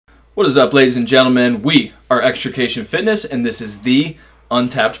What is up, ladies and gentlemen? We are Extrication Fitness, and this is the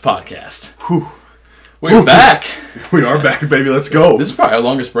Untapped Podcast. Whew. We're back. We are back, baby. Let's go. This is probably our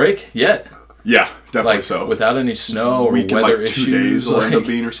longest break yet. Yeah, definitely so. Without any snow or week weather like 2 issues. days will end up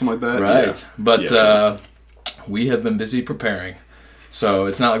being or something like that. Right. Yeah. But we have been busy preparing. So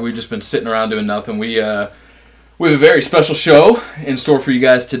it's not like we've just been sitting around doing nothing. We have a very special show in store for you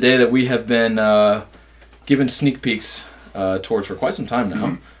guys today that we have been giving sneak peeks towards for quite some time now.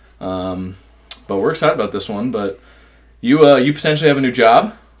 Mm-hmm. But we're excited about this one. But you potentially have a new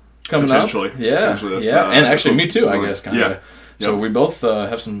job coming up. Yeah. And actually me too, I guess, kind of. Yeah. So we both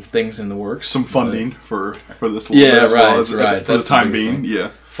have some things in the works. Some funding for this little yeah, bit as right, well as, right. For the time being, yeah.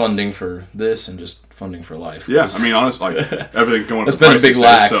 Funding for this and just funding for life. Yeah, I mean, honestly, everything's going up. It's been a big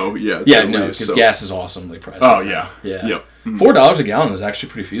lack. So, yeah. Yeah, no, because gas is awesomely priced. Oh, yeah. Yeah. Yep. $4 a gallon is actually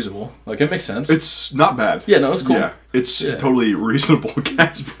pretty feasible. Like, it makes sense. It's not bad. Yeah, no, it's cool. Yeah, it's totally reasonable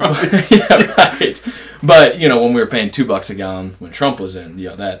gas price. Yeah, right. But, when we were paying $2 a gallon when Trump was in,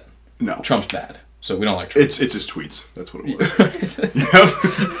 Trump's bad. So we don't like Trump. It's his tweets. That's what it was.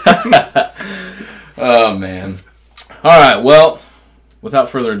 Yep. Oh, man. All right, well, without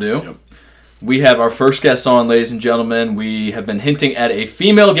further ado, we have our first guest on, ladies and gentlemen. We have been hinting at a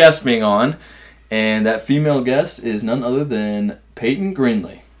female guest being on, and that female guest is none other than Peyton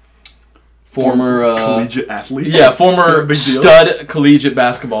Greenlee. Former collegiate athlete. Yeah, former stud collegiate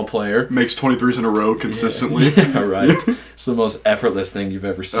basketball player. Makes 23s in a row consistently. Yeah, right. It's the most effortless thing you've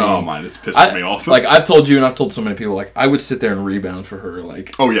ever seen. Oh, man, it's pissing me off. Like, I've told you and I've told so many people, like, I would sit there and rebound for her,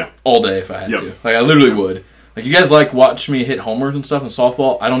 like, all day if I had to. Like, I literally would. Like, you guys watch me hit homers and stuff in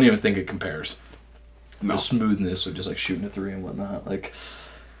softball? I don't even think it compares. No. The smoothness of just, like, shooting a three and whatnot. Like,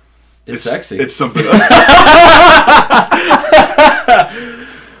 it's sexy. It's something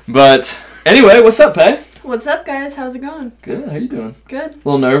But... Anyway, what's up, Pay? What's up, guys? How's it going? Good. How you doing? Good. A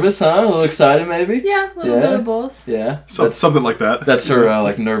little nervous, huh? A little excited, maybe? Yeah, a little bit of both. Yeah. Something like that. That's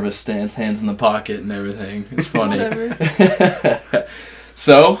her, nervous stance, hands in the pocket and everything. It's funny. Whatever.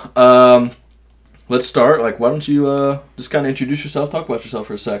 So, let's start. Like, why don't you just kind of introduce yourself, talk about yourself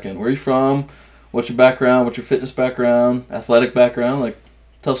for a second. Where are you from? What's your background? What's your fitness background? Athletic background? Like,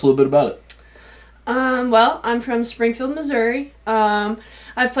 tell us a little bit about it. Well, I'm from Springfield, Missouri.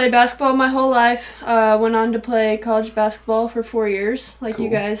 I've played basketball my whole life. Went on to play college basketball for 4 years. Like, cool.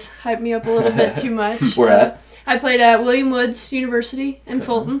 You guys hyped me up a little bit too much. Where at? I played at William Woods University in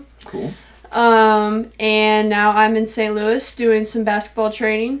Fulton. Cool. And now I'm in St. Louis doing some basketball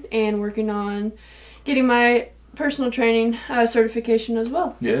training and working on getting my personal training certification as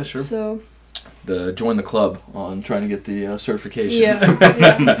well. Yeah, sure. So... join the club on trying to get the certification.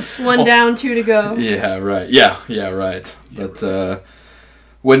 Yeah. One down, 2 to go. Yeah, right. Yeah, right. But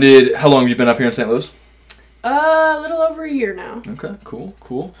how long have you been up here in St. Louis? A little over a year now. Okay,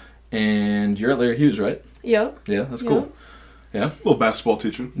 cool. And you're at Larry Hughes, right? Yep. Yeah, that's cool. Yeah. A little basketball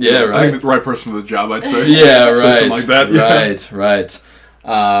teaching. Yeah, right. I think the right person for the job, I'd say. Yeah, right. Something like that. Right.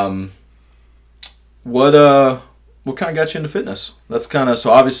 What kind of got you into fitness? That's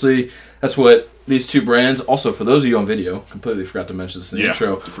so obviously that's what these two brands. Also, for those of you on video, completely forgot to mention this in the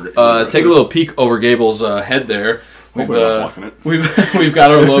intro. Take a little peek over Gabel's head there. We've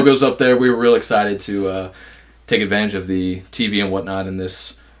got our logos up there. We were real excited to take advantage of the TV and whatnot in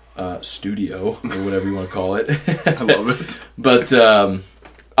this studio or whatever you want to call it. I love it. But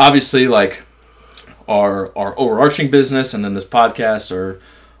obviously, like our overarching business and then this podcast are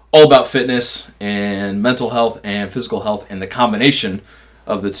all about fitness and mental health and physical health and the combination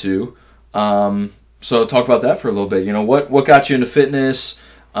of the two. So talk about that for a little bit. What got you into fitness?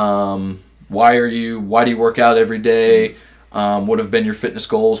 Why do you work out every day? What have been your fitness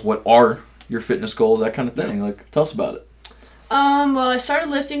goals? What are your fitness goals? That kind of thing. Like, tell us about it. Well, I started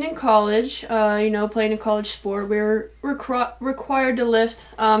lifting in college. Playing a college sport. We were required to lift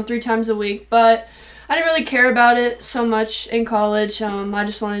 3 times a week, but I didn't really care about it so much in college. I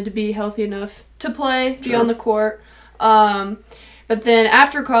just wanted to be healthy enough to play, be on the court. But then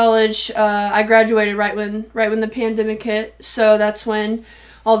after college, I graduated right when the pandemic hit. So that's when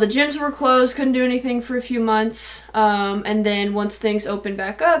all the gyms were closed, couldn't do anything for a few months. And then once things opened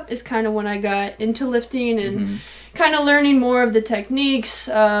back up is kind of when I got into lifting and kind of learning more of the techniques,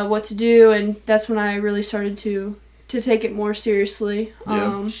 what to do. And that's when I really started to take it more seriously.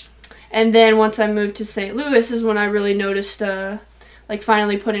 And then once I moved to St. Louis is when I really noticed,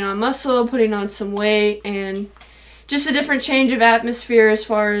 finally putting on muscle, putting on some weight, and just a different change of atmosphere as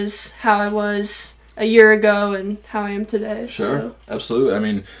far as how I was a year ago and how I am today. Sure, absolutely. I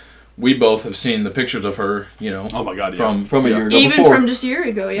mean, we both have seen the pictures of her, oh my God, from a year ago. Even from just a year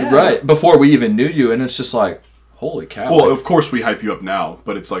ago, yeah. Right, before we even knew you, and it's just like, Holy cow. Well, of course we hype you up now,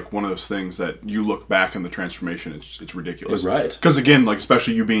 but it's like one of those things that you look back in the transformation, it's ridiculous. Right. Because again, like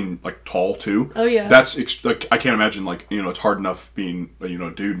especially you being like tall too. Oh yeah. That's like I can't imagine like it's hard enough being a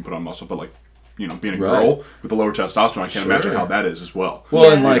dude and put on muscle, but like being a girl with a lower testosterone, I can't imagine how that is as well.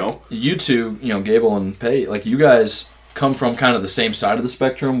 Well, and like you two, Gabel and Peyton, like you guys come from kind of the same side of the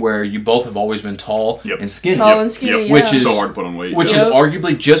spectrum where you both have always been tall and skinny. Which is so hard to put on weight. Which is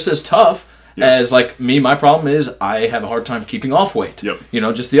arguably just as tough as like me. My problem is I have a hard time keeping off weight.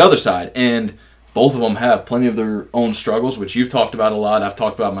 Just the other side. And both of them have plenty of their own struggles, which you've talked about a lot. I've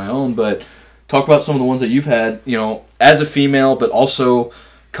talked about my own, but talk about some of the ones that you've had, as a female, but also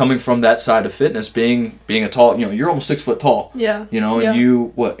coming from that side of fitness, being a tall, you're almost 6 foot tall. Yeah. And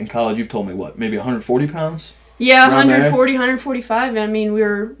you, in college, you've told me maybe 140 pounds? Yeah, 140, 145. I mean, we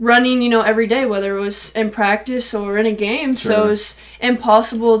were running, every day, whether it was in practice or in a game. Sure. So it was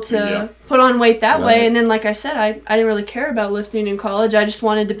impossible to put on weight that way. And then, like I said, I didn't really care about lifting in college. I just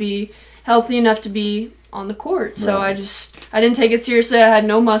wanted to be healthy enough to be on the court. So I didn't take it seriously. I had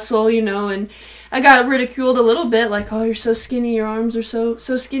no muscle, and I got ridiculed a little bit, like, oh, you're so skinny, your arms are so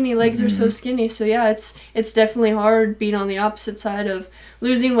skinny, legs are so skinny. So yeah, it's definitely hard being on the opposite side of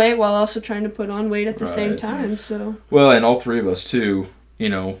losing weight while also trying to put on weight at the same time. So well, and all three of us too,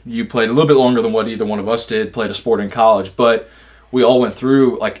 you played a little bit longer than what either one of us did, played a sport in college, but we all went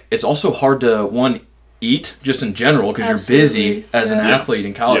through, like, it's also hard to eat just in general because you're busy as an athlete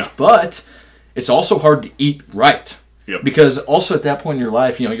in college, but it's also hard to eat right. Because also at that point in your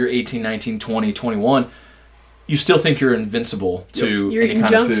life, you're 18, 19, 20, 21, you still think you're invincible to any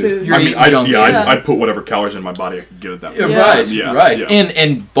kind of food. You're eating junk food. I'd put whatever calories in my body I could get at that point. Right. Yeah.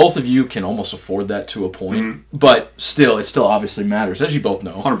 And both of you can almost afford that to a point, but still, it still obviously matters, as you both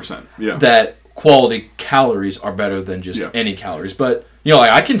know. 100%. Yeah. That quality calories are better than just any calories. But,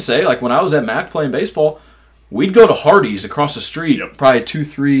 like I can say, like when I was at Mac playing baseball, we'd go to Hardee's across the street probably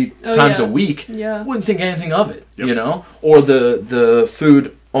 2-3 times a week. Yeah. Wouldn't think anything of it, Or the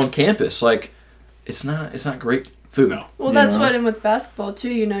food on campus, like it's not great food. No. Well, that's what, and with basketball too,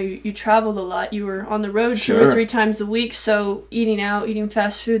 you traveled a lot. You were on the road 2 or 3 times a week, so eating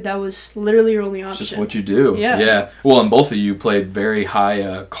fast food, that was literally your only option. It's just what you do. Yeah. Well, and both of you played very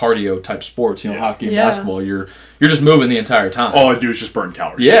high cardio type sports, hockey and basketball. You're just moving the entire time. All I do is just burn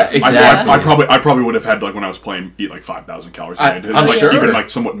calories. Yeah, exactly. I probably would have had, like when I was playing, eat like 5,000 calories a day. I'm sure. Even like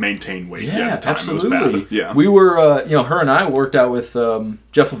somewhat maintain weight at the time. Absolutely. It was bad. Yeah. We were, her and I worked out with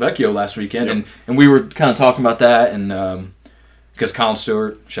Jeff Lavecchio last weekend, and we were kind of talking about that, and because Colin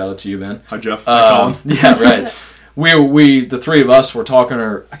Stewart, shout out to you, Ben. Hi, Jeff. Hi, Colin. Yeah, right. We the three of us were talking,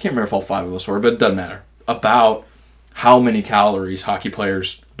 or I can't remember if all 5 of us were, but it doesn't matter, about how many calories hockey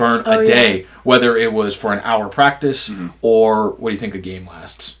players burn a day, whether it was for an hour practice or what do you think a game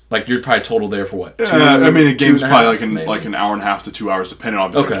lasts? Like you're probably total there for what? A game's probably like an hour and a half to 2 hours, depending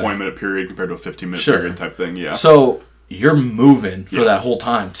on if it's a 20-minute period compared to a 15-minute period type thing. Yeah. So you're moving for that whole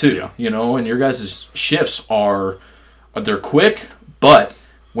time too, and your guys' shifts they're quick, but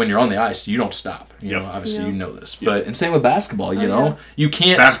when you're on the ice, you don't stop. Obviously you know this. But and same with basketball, you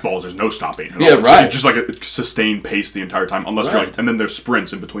can't. Basketball, there's no stopping. Yeah, right. It's just like a sustained pace the entire time, unless you're like, and then there's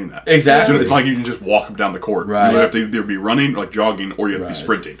sprints in between that. Exactly. So it's like you can just walk up down the court. Right. You have to either be running, like jogging, or you have to be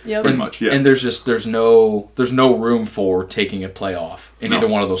sprinting. Pretty much. Yeah. And there's no room for taking a play off in either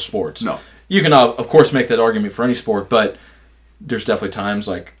one of those sports. No. You can of course make that argument for any sport, but there's definitely times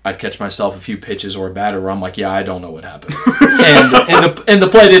like I'd catch myself a few pitches or a batter where I'm like, I don't know what happened, and the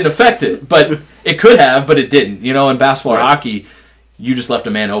play didn't affect it, but it could have, but it didn't. In basketball or hockey, you just left a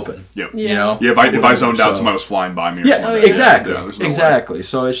man open. Yep. If I zoned out, somebody was flying by me. Or something exactly. No exactly. Way.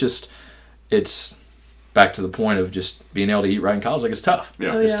 So it's back to the point of just being able to eat right in college. Like it's tough.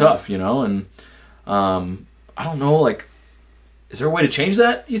 Yeah. It's tough. And I don't know. Like, is there a way to change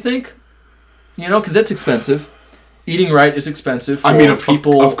that? You think? Because that's expensive. Eating right is expensive for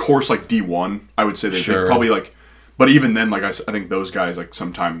people. Of course, like D1, I would say they probably like, but even then, like I think those guys like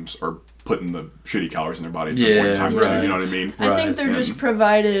sometimes are putting the shitty calories in their body at some point in time too. You know what I mean? I think they're just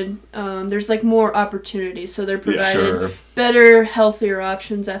provided. There's like more opportunities, so they're provided better, healthier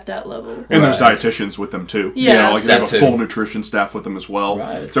options at that level. And there's dietitians with them too. Yeah, like they have a full nutrition staff with them as well.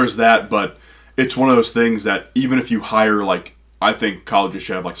 Right. There's that, but it's one of those things that even if you hire like. I think colleges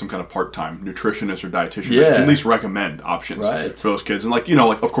should have like some kind of part-time nutritionist or dietitian that can at least recommend options for those kids. And like,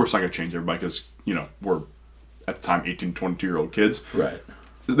 of course not going to change everybody because, we're at the time 18 to 22-year-old kids. Right.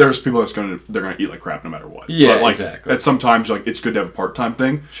 there's people they're gonna eat like crap no matter what. Yeah, but, like, exactly. At sometimes like it's good to have a part-time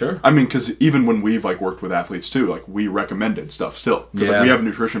thing. Sure. I mean, because even when we've like worked with athletes too, like we recommended stuff still because like we have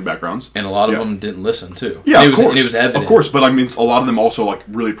nutrition backgrounds, and a lot of them didn't listen too. Yeah, and of course. And it was evident. Of course, but I mean, a lot of them also like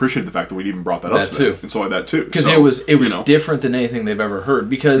really appreciated the fact that we even brought that up to them and stuff like that too. Because it was different than anything they've ever heard.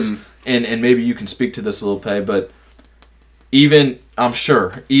 Because and maybe you can speak to this a little, Pay, but even I'm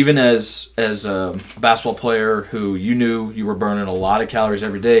sure, even as a basketball player who you knew you were burning a lot of calories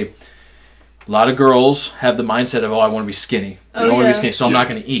every day, a lot of girls have the mindset of, I want to be skinny. I want to be skinny, so I'm not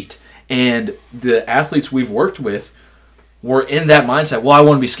going to eat. And the athletes we've worked with were in that mindset, I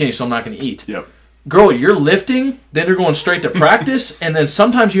want to be skinny, so I'm not going to eat. Yep. Girl, you're lifting, then you're going straight to practice, and then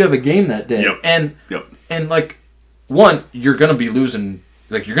sometimes you have a game that day. Yep. And like, one, you're going to be losing.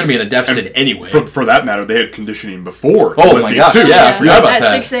 Like, you're going to be in a deficit anyway. For that matter, they had conditioning before. Oh my gosh! Too. Yeah, I forgot about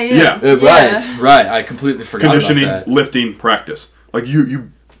that. At 6 a.m. Yeah, right. I completely forgot conditioning, about that. lifting, practice. Like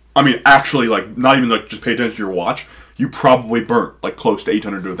I mean, actually, like not even like just pay attention to your watch. You probably burnt like close to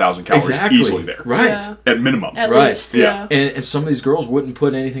 800 to 1,000 calories easily there. Right. Yeah. At minimum. At least, yeah. And some of these girls wouldn't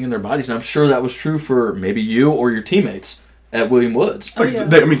put anything in their bodies, and I'm sure that was true for maybe you or your teammates at William Woods.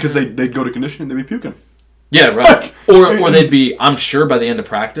 Because they'd go to conditioning, they'd be puking. Yeah, right. Or they'd be, I'm sure by the end of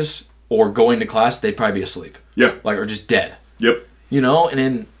practice or going to class, they'd probably be asleep. Yeah. Like, or just dead. Yep. You know,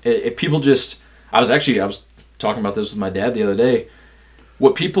 and then people just, I was talking about this with my dad the other day.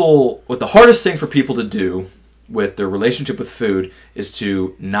 What the hardest thing for people to do with their relationship with food is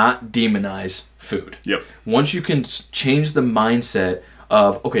to not demonize food. Yep. Once you can change the mindset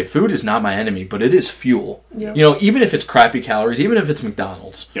of, okay, food is not my enemy, but it is fuel. Yep. You know, even if it's crappy calories, even if it's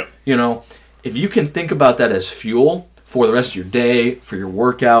McDonald's. Yep. You know, if you can think about that as fuel for the rest of your day, for your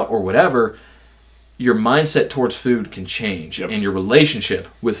workout or whatever, your mindset towards food can change, and your relationship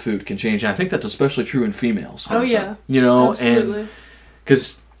with food can change. And I think that's especially true in females. 100%. Oh, yeah. You know, absolutely. and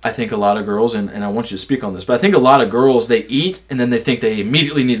because I think a lot of girls, and I want you to speak on this, but I think a lot of girls, they eat and then they think they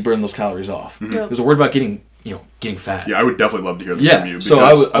immediately need to burn those calories off because they're worried about getting fat. Yeah, I would definitely love to hear this from you because so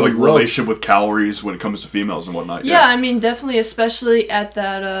I like relationship with calories when it comes to females and whatnot. Yeah, I mean, definitely, especially at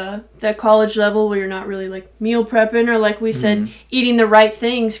that college level where you're not really like meal prepping or like we said, eating the right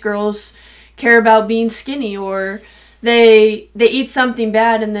things. Girls care about being skinny, or they eat something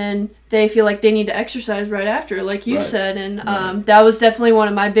bad and then they feel like they need to exercise right after, like you said. And that was definitely one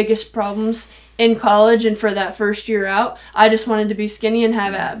of my biggest problems in college, and for that first year out, I just wanted to be skinny and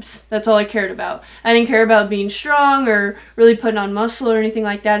have abs. That's all I cared about. I didn't care about being strong or really putting on muscle or anything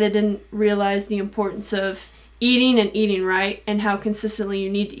like that. I didn't realize the importance of eating and eating right and how consistently you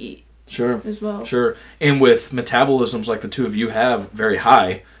need to eat. Sure. As well. Sure. And with metabolisms like the two of you have, very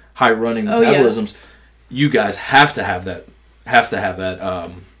high running metabolisms, you guys have to have that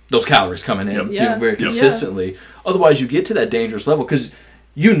those calories coming in very consistently. Otherwise, you get to that dangerous level because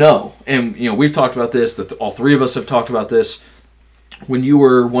and we've talked about this. All three of us have talked about this. When you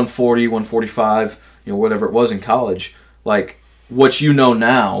were 140, 145, whatever it was in college, like what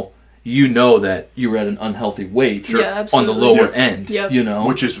now, that you were at an unhealthy weight on the lower end. Yep.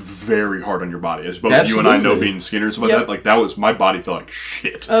 Which is very hard on your body. As both you and I know, being skinny and stuff like that, like that was, my body felt like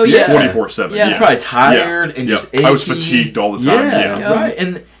shit. Oh yeah. 24/7. You're probably tired and just achy. I was fatigued all the time.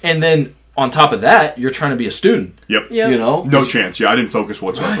 Right. And then on top of that, you're trying to be a student. Yep. No chance. I didn't focus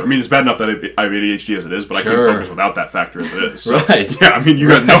whatsoever. Right. I mean, it's bad enough that I have ADHD as it is, but I couldn't focus without that factor as it is. So, right. Yeah, I mean, you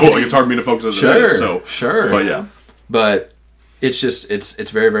guys know, like, it's hard for me to focus as it is. So, But but it's just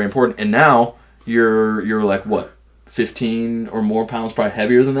it's very, very important. And now you're like what, 15 or more pounds probably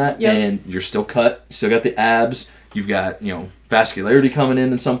heavier than that, and you're still cut. You still got the abs. You've got vascularity coming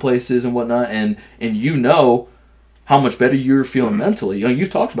in some places and whatnot, and how much better you're feeling mentally.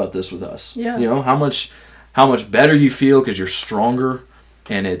 You've talked about this with us. Yeah. How much better you feel because you're stronger,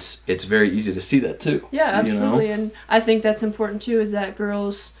 and it's very easy to see that too. Yeah, absolutely. And I think that's important too, is that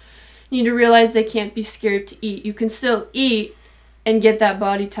girls need to realize they can't be scared to eat. You can still eat and get that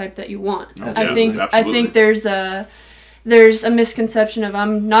body type that you want. I think there's a misconception of,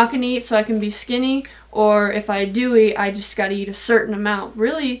 I'm not going to eat so I can be skinny, or if I do eat, I just got to eat a certain amount.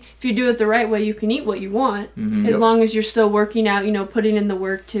 Really, if you do it the right way, you can eat what you want, as long as you're still working out, putting in the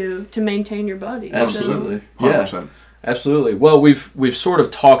work to maintain your body. Absolutely. So. 100%. Absolutely. Well, we've sort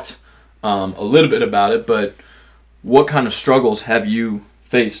of talked a little bit about it, but what kind of struggles have you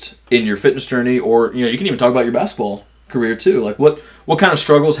faced in your fitness journey, or you can even talk about your basketball career too? Like what kind of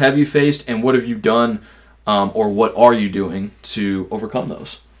struggles have you faced, and what have you done, or what are you doing to overcome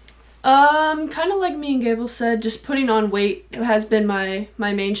those? Kind of like me and Gabel said, just putting on weight has been my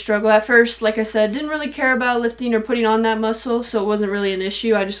main struggle. At first, like I said, didn't really care about lifting or putting on that muscle, so it wasn't really an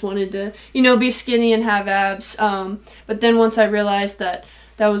issue. I just wanted to, be skinny and have abs. But then once I realized that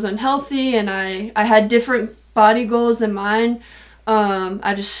that was unhealthy, and I had different body goals than mine.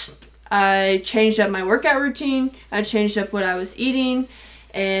 I changed up my workout routine. I changed up what I was eating,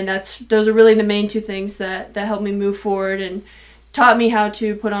 and those are really the main two things that helped me move forward and taught me how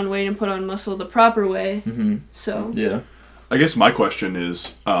to put on weight and put on muscle the proper way. Mm-hmm. So yeah. I guess my question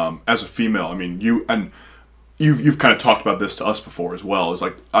is, as a female, I mean, you've kind of talked about this to us before as well. Is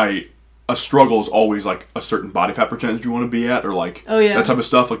like a struggle is always like a certain body fat percentage you want to be at, or like that type of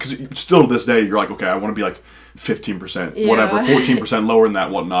stuff. Like, because still to this day, you're like, okay, I want to be like 15%, whatever, 14% lower than that,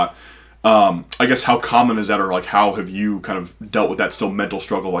 whatnot. I guess how common is that, or like how have you kind of dealt with that still mental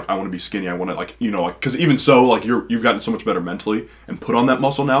struggle? Like, I want to be skinny, I want to like, like, because even so, like you've gotten so much better mentally and put on that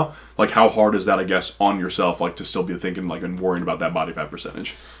muscle now. Like, how hard is that, I guess, on yourself, like to still be thinking like and worrying about that body fat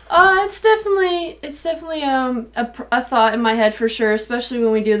percentage? It's definitely a thought in my head for sure, especially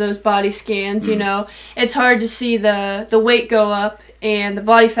when we do those body scans. It's hard to see the weight go up and the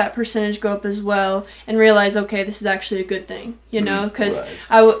body fat percentage go up as well, and realize, okay, this is actually a good thing, because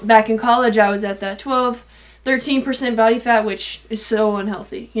back in college I was at that 13% body fat, which is so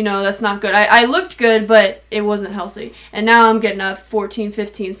unhealthy. That's not good. I looked good, but it wasn't healthy. And now I'm getting up 14,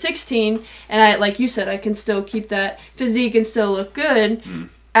 15, 16, and like you said, I can still keep that physique and still look good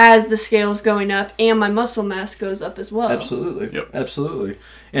as the scale's going up and my muscle mass goes up as well. Absolutely. Yep. Absolutely.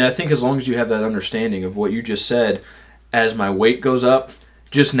 And I think as long as you have that understanding of what you just said, as my weight goes up,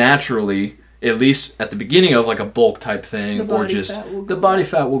 just naturally, at least at the beginning of like a bulk type thing, or just the body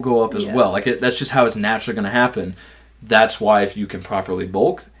fat will go up as well. Like that's just how it's naturally going to happen. That's why if you can properly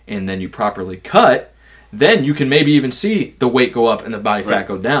bulk and then you properly cut, then you can maybe even see the weight go up and the body fat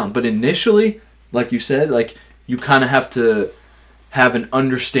go down. But initially, like you said, like you kind of have to have an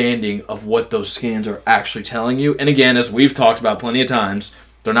understanding of what those scans are actually telling you. And again, as we've talked about plenty of times,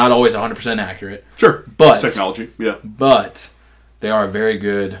 they're not always 100% accurate. Sure. But it's technology, yeah. But they are a very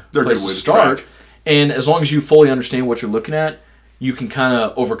good place to start. Track. And as long as you fully understand what you're looking at, you can kind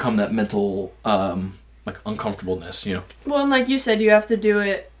of overcome that mental like uncomfortableness, Well, and like you said, you have to do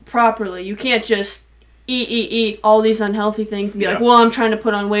it properly. You can't just eat all these unhealthy things and be like, well, I'm trying to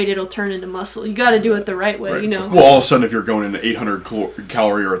put on weight, it'll turn into muscle. You got to do it the right way, Well, all of a sudden, if you're going into 800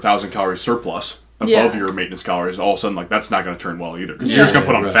 calorie or 1,000 calorie surplus above your maintenance calories, all of a sudden, like, that's not going to turn well either, because you're just going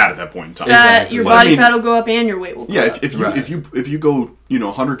to put on fat at that point in time. Exactly. Your body fat will go up and your weight will go up. If you go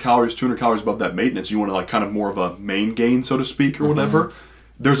 100 calories, 200 calories above that maintenance, you want to like kind of more of a main gain, so to speak, or whatever.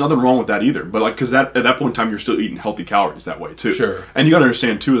 There's nothing wrong with that either. But like, because at that point in time, you're still eating healthy calories that way too. Sure. And you got to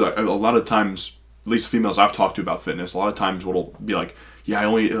understand too, like a lot of times, at least females I've talked to about fitness, a lot of times what'll be like, I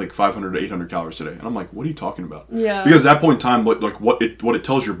only ate like 500 to 800 calories today, and I'm like, what are you talking about? Yeah. Because at that point in time, what it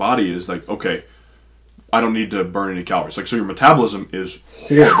tells your body is like, okay, I don't need to burn any calories. Like, so your metabolism is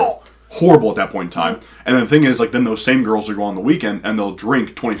horrible at that point in time. And then the thing is, like, then those same girls will go on the weekend and they'll drink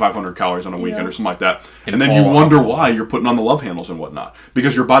 2,500 calories on a weekend or something like that. And then you wonder why you're putting on the love handles and whatnot,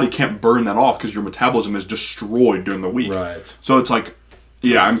 because your body can't burn that off because your metabolism is destroyed during the week. Right. So it's like,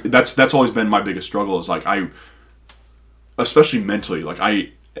 that's always been my biggest struggle, is like especially mentally,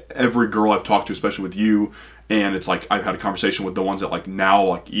 like every girl I've talked to, especially with you, and it's like I've had a conversation with the ones that like now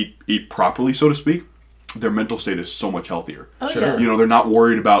like eat properly, so to speak. Their mental state is so much healthier. Sure. They're not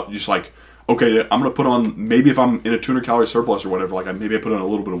worried about just like, okay, I'm going to put on, maybe if I'm in a 200 calorie surplus or whatever, like maybe I put on a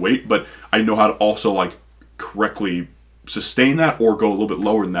little bit of weight, but I know how to also like correctly sustain that or go a little bit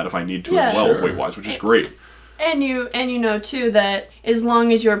lower than that if I need to as well, weight-wise, which is great. And you know too that as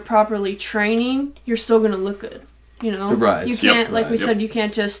long as you're properly training, you're still going to look good. Right. You can't, like we said, you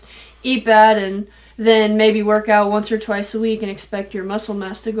can't just eat bad and then maybe work out once or twice a week and expect your muscle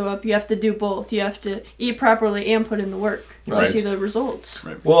mass to go up. You have to do both. You have to eat properly and put in the work to see the results.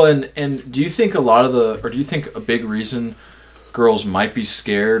 Right. Well, and do you think do you think a big reason girls might be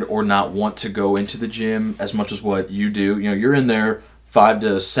scared or not want to go into the gym as much as what you do? You're in there 5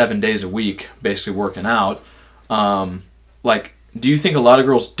 to 7 days a week, basically working out. Do you think a lot of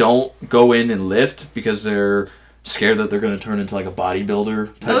girls don't go in and lift because they're scared that they're going to turn into like a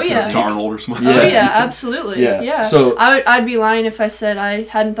bodybuilder type physique? Arnold or something. Oh yeah, absolutely. Yeah. So I'd be lying if I said I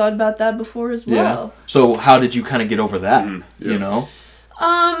hadn't thought about that before as well. Yeah. So how did you kind of get over that?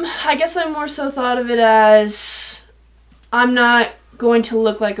 I guess I more so thought of it as I'm not going to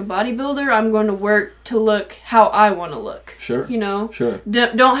look like a bodybuilder. I'm going to work to look how I want to look. Sure. Sure.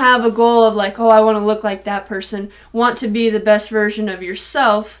 Don't have a goal of like, I want to look like that person. Want to be the best version of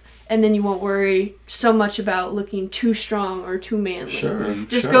yourself. And then you won't worry so much about looking too strong or too manly. Sure.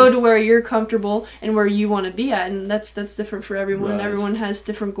 Just go to where you're comfortable and where you want to be at, and that's different for everyone. Right. Everyone has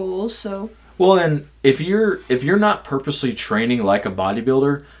different goals, so. Well, and if you're not purposely training like a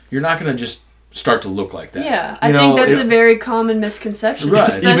bodybuilder, you're not going to just start to look like that. Yeah, I think that's a very common misconception.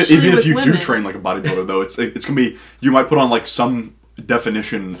 Right. Even if you women. do train like a bodybuilder, though, it's gonna be, you might put on like some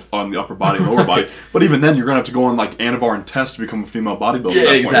definition on the upper body, lower body, but even then you're gonna have to go on like Anavar and test to become a female bodybuilder. Yeah, at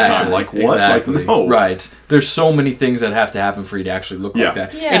that exactly. point in time. Like what? Exactly. Like no. Right. There's so many things that have to happen for you to actually look like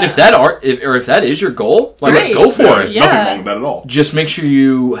that. Yeah. And if that is your goal, like Great. go for There's it. Yeah. nothing wrong with that at all. Just make sure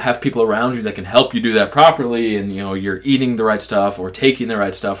you have people around you that can help you do that properly, and you're eating the right stuff or taking the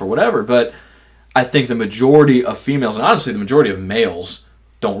right stuff or whatever. But I think the majority of females, and honestly the majority of males,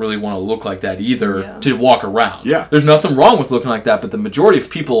 don't really want to look like that either to walk around. Yeah. There's nothing wrong with looking like that, but the majority of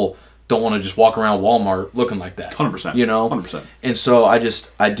people don't want to just walk around Walmart looking like that. 100%. 100%. And so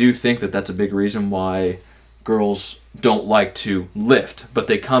I do think that that's a big reason why girls don't like to lift, but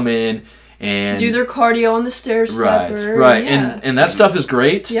they come in and do their cardio on the stair stepper. Right. Yeah. And that stuff is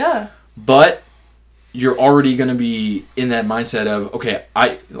great. Yeah. But you're already going to be in that mindset of, okay,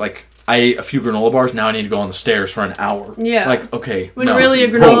 I ate a few granola bars, now I need to go on the stairs for an hour. Yeah. Like, okay. When no. really a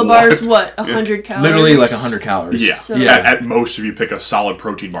granola bar is what? 100 calories? Literally like 100 calories. Yeah. So- Yeah. At most, if you pick a solid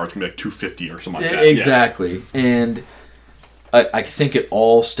protein bar, it's gonna be like 250 or something like that. Exactly. And I think it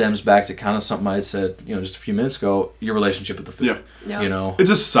all stems back to kind of something I had said, just a few minutes ago, your relationship with the food. Yeah. It's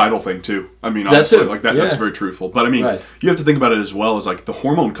a societal thing too. I mean, That honestly, too. like that. Yeah. That's very truthful. But I mean, Right. you have to think about it as well as like the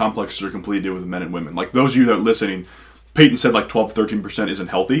hormone complexes are completely different with men and women. Like those of you that are listening, Peyton said like 12 to 13% isn't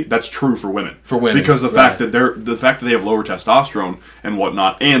healthy. That's true for women. For women, because the fact that they have lower testosterone and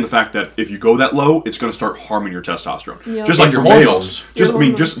whatnot, and the fact that if you go that low, it's going to start harming your testosterone. Yeah. Just And like your for hormones.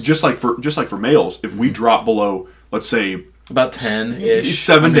 males. Just like for males, if we drop below, let's say, About 10-ish.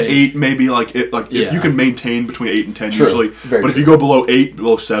 7 to 8, maybe if you can maintain between 8 and 10 True. usually. Very But if true. you go below 8,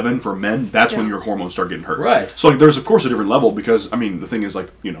 below 7 for men, that's when Yeah. your hormones start getting hurt. Right. So like, there's of course a different level because I mean the thing is like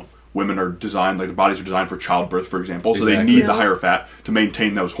women are designed, like the bodies are designed for childbirth, for example, so they Exactly. need the higher fat to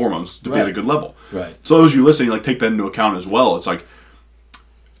maintain those hormones to be at a Right. good level. Right. So those of you listening, like take that into account as well. It's like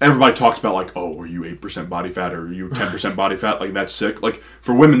everybody talks about like, oh, were you 8% body fat or are you 10% body fat? Like that's sick. Like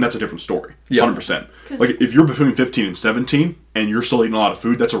for women, that's a different story. Yeah. 100%. Like if you're between 15 and 17 and you're still eating a lot of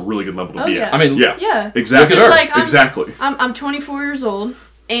food, that's a really good level to be at. yeah. I mean, Yeah. Exactly. Look at her. Like, Exactly. I'm 24 years old,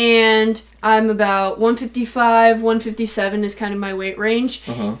 and I'm about 155, 157 is kind of my weight range.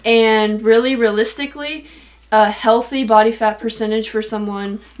 And really, realistically, a healthy body fat percentage for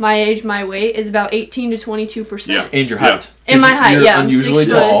someone my age, my weight, is about 18 to 22%. Yeah. And your height. And my height, You're yeah. I'm unusually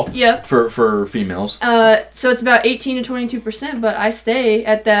 6 foot. tall Yep. for females. So it's about 18 to 22%, but I stay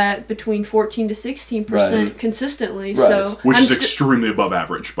at that between 14 to 16% Right. consistently. Right. So Which I'm is extremely above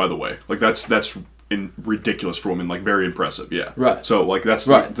average, by the way. Like that's ridiculous for women. Like very impressive. Yeah. Right. So like that's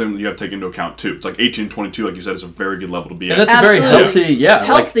Right. the thing you have to take into account too. It's like 18 and 22, like you said, is a very good level to be And at. that's a very Absolutely. healthy,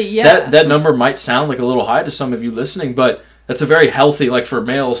 Healthy, like, yeah. That number might sound like a little high to some of you listening, but that's a very healthy, like for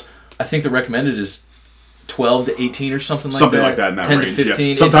males, I think the recommended is 12 to 18 or something like that. in that 10 range. to 15.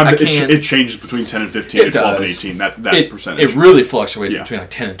 Yeah. Sometimes I can't- it changes between 10 and 15 and 12 and 18. That percentage. It really fluctuates Yeah. between like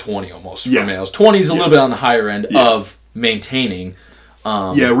 10 and 20 almost Yeah. for males. 20 is a little Yeah. bit on the higher end Yeah. of maintaining.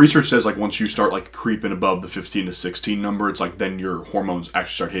 Yeah, research says like once you start like creeping above the 15 to 16 number, it's like then your hormones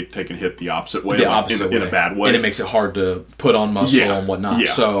actually start taking a hit the opposite way, The like, opposite way. in a bad way. And it makes it hard to put on muscle Yeah. and whatnot.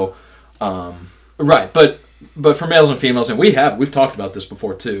 Yeah. So, right. But for males and females, and we've talked about this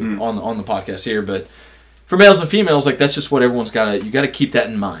before too on the podcast here, but for males and females, like that's just what everyone's you got to keep that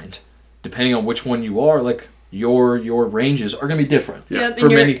in mind. Depending on which one you are, like your ranges are going to be different Yep, for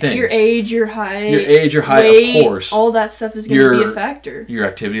and many things. Your age, your height. Your height, weight, of course. All that stuff is going to be a factor. Your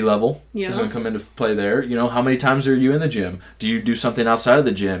activity level is going to come into play there. How many times are you in the gym? Do you do something outside of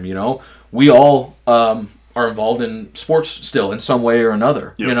the gym? We all are involved in sports still in some way or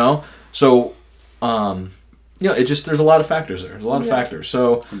another. Yep. So it just there's a lot of factors there. There's a lot of factors.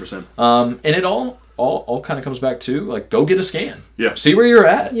 So 100%. And it all kind of comes back to like go get a scan. Yeah. See where you're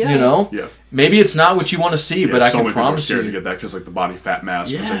at. Yeah. Yeah. Maybe it's not what you want to see, but I so can many people are promise scared to you. get that because like the body fat mass.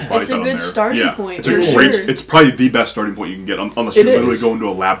 Yeah. percentage body It's a fat on good there. starting point, It's for a great. sure. It's probably the best starting point you can get unless It you literally is. go into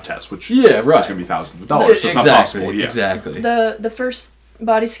a lab test, which Yeah, right. it's going to be thousands of dollars. So it's not possible. Yeah. Exactly. The first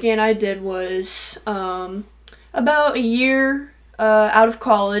body scan I did was about a year out of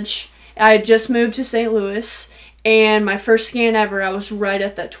college. I had just moved to St. Louis, and my first scan ever, I was right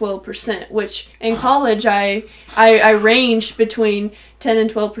at that 12%, which in college I ranged between 10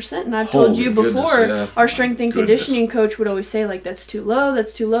 and 12%, and I've told Holy you before, goodness, yeah. our strength and Goodness. conditioning coach would always say, like, that's too low,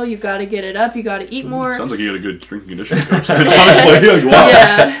 you got to get it up, you got to eat more. Sounds like you got a good strength and conditioning coach. Honestly, like, wow,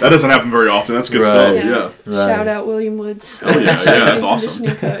 Yeah. that doesn't happen very often. That's good Right. stuff. Yeah. Right. Shout out William Woods. Oh yeah, that's awesome.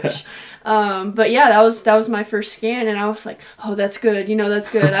 Conditioning coach. But yeah, that was my first scan, and I was like, oh, that's good. That's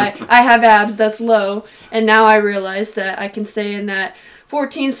good. I have abs. That's low. And now I realize that I can stay in that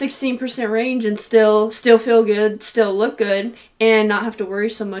 14-16% range and still feel good, still look good, and not have to worry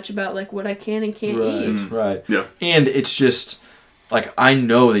so much about like what I can and can't eat. Right. Yeah. And it's just like I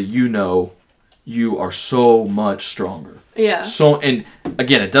know that you are so much stronger. Yeah. So, and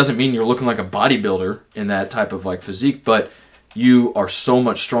again, it doesn't mean you're looking like a bodybuilder in that type of like physique, but you are so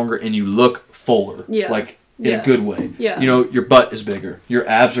much stronger and you look fuller. Yeah. Like in a good way. Yeah. You know, your butt is bigger, your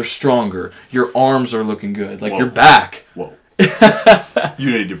abs are stronger, your arms are looking good, like Whoa. your back. Whoa.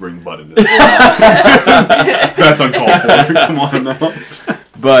 You need to bring butt into this. That's uncalled for. Come on now.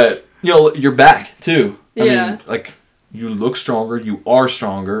 But, you know, your back too. I Yeah. mean, like, you look stronger, you are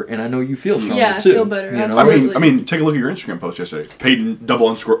stronger, and I know you feel stronger Yeah, I too. feel better, you know? absolutely. I mean, take a look at your Instagram post yesterday. Peyton __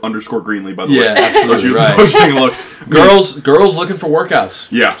 Greenlee, by the way. Yeah, absolutely right. Don't you take a look. Girls looking for workouts.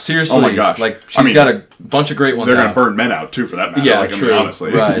 Yeah. Seriously. Oh my gosh. Like, she's got a bunch of great ones They're out. gonna burn men out too, for that matter. Yeah, like, true. I mean,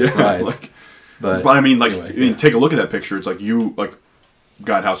 honestly. Right, Yeah, right. Like, But I mean, like, anyway, take a look at that picture. It's like you, like,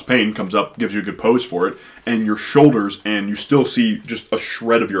 Guidehouse Pain comes up, gives you a good pose for it, and your shoulders, and you still see just a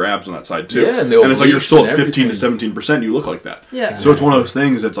shred of your abs on that side too. Yeah, and the it's like you're obliques still and at 15 to everything. 17%. You look like that. Yeah. So it's one of those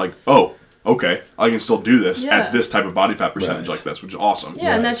things that's like, oh, okay, I can still do this Yeah. at this type of body fat percentage Right. like this, which is awesome.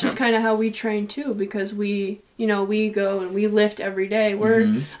 Yeah, and that's just kind of how we train too, because we go and we lift every day.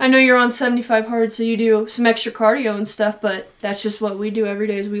 I know you're on 75 hard, so you do some extra cardio and stuff, but that's just what we do every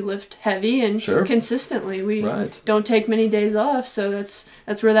day is we lift heavy and Sure. consistently. We Right. don't take many days off, so that's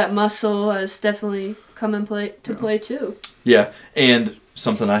where that muscle has definitely come in play too. Yeah, and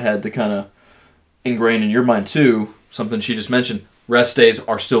something I had to kind of ingrain in your mind too, something she just mentioned, rest days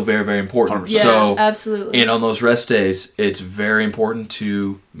are still very, very important. 100%. Yeah, So, absolutely. and on those rest days, it's very important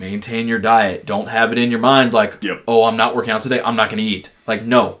to maintain your diet. Don't have it in your mind like, Yep. oh, I'm not working out today, I'm not going to eat. Like,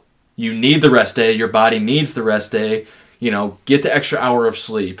 no. You need the rest day. Your body needs the rest day. You know, get the extra hour of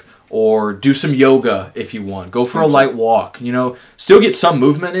sleep. Or do some yoga if you want. Go for a light walk. You know, still get some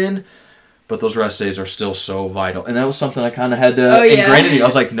movement in, but those rest days are still so vital. And that was something I kind of had to ingrain in you. I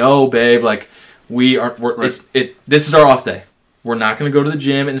was like, no, babe, like, this is our off day. We're not going to go to the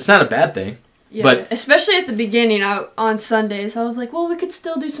gym, and it's not a bad thing. Yeah, but especially at the beginning on Sundays, I was like, well, we could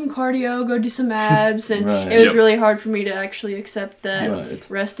still do some cardio, go do some abs, and Right. it was Yep. really hard for me to actually accept that Right.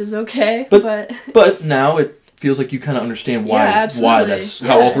 rest is okay. But- But now it feels like you kind of understand why absolutely. that's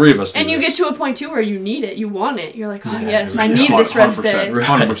how all three of us do and you this. get to a point too where you need it, you want it. You're like, oh Yeah, yes, I right. need this rest day. 100%.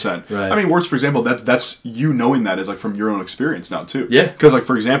 100%. Right. I mean, Wurtz, for example, that's you knowing that is like from your own experience now too. Yeah. Because like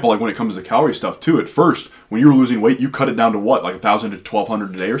for example, like when it comes to calorie stuff too, at first when you were losing weight, you cut it down to what, like 1,000 to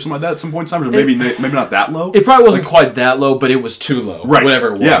 1,200 a day or something like that at some point in time, or maybe not that low. It probably wasn't quite that low, but it was too low. Right. Whatever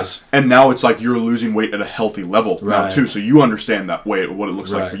it was. Yeah. And now it's like you're losing weight at a healthy level now Right. too, so you understand that way what it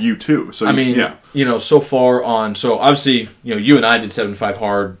looks like for Right. you too. So I mean, yeah. you know, so far on, so obviously, you know, you and I did 75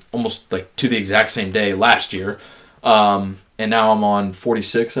 hard almost like to the exact same day last year. And now I'm on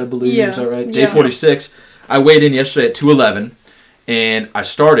 46, I believe. Yeah. Is that right? Day Yeah. 46. I weighed in yesterday at 211, and I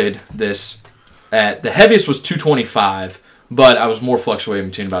started this at, the heaviest was 225, but I was more fluctuating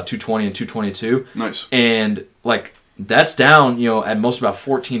between about 220 and 222. Nice. And like, that's down, you know, at most about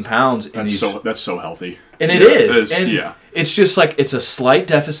 14 pounds. In That's so healthy. And it is. And yeah. it's just like, it's a slight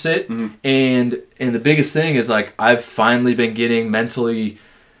deficit. Mm-hmm. And the biggest thing is like, I've finally been getting mentally,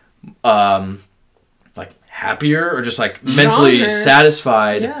 like happier or just like mentally Stronger.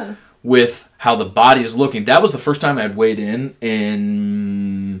 satisfied Yeah. with how the body is looking. That was the first time I'd weighed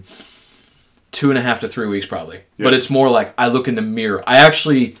in 2.5 to 3 weeks probably. Yeah. But it's more like I look in the mirror. I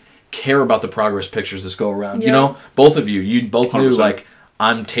actually care about the progress pictures that go around. You Yeah. know, both of you both knew 100%. like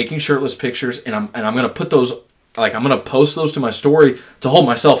I'm taking shirtless pictures and I'm gonna put those, like I'm gonna post those to my story to hold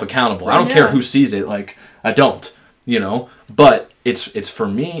myself accountable. I don't care Yeah. who sees it. Like I don't, you know. But it's for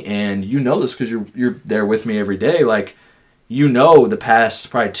me, and you know this because you're there with me every day. Like, you know, the past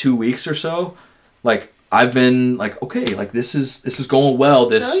probably 2 weeks or so, like I've been like, okay, like this is going well.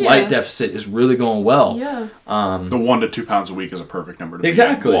 This Oh, slight yeah. deficit is really going well. Yeah. The 1 to 2 pounds a week is a perfect number to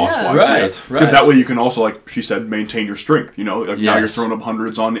Exactly. be at, Yeah. loss-wise, Right. Because that way you can also, like she said, maintain your strength. You know, like now you're Yes. throwing up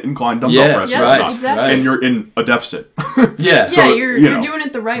hundreds on incline dumbbell Yeah, press, Yeah, and right, whatnot, exactly. and you're in a deficit. Yeah. So, Yeah, you're you know. doing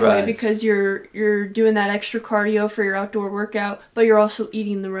it the right way Right. because you're doing that extra cardio for your outdoor workout, but you're also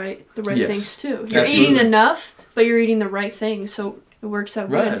eating the right Yes. things too. You're Absolutely. eating enough, but you're eating the right things, so it works out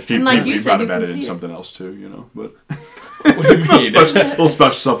Right. good. And like you He said, might you have can added in see it. something else too, you know, but What do you mean? little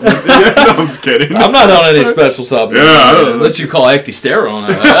special supplement. Yeah, no, I'm just kidding. I'm not on any special supplement. Yeah, I don't know. Unless you call ecdysterone.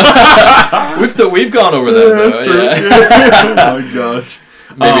 We've gone over that. Yeah, that's though, true. yeah. Oh my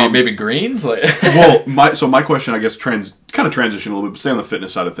gosh. Maybe greens. Like Well, my question, I guess, kind of transition a little bit, but stay on the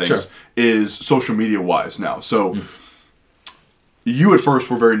fitness side of things, Sure. is social media wise now. So you at first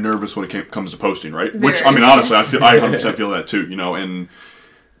were very nervous when it comes to posting, right? Very. Which, I mean, honestly, I 100% feel that too, you know, and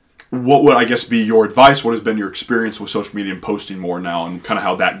what would, I guess, be your advice? What has been your experience with social media and posting more now, and kind of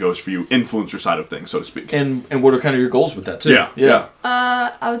how that goes for you, influencer side of things, so to speak? And what are kind of your goals with that, too? Yeah.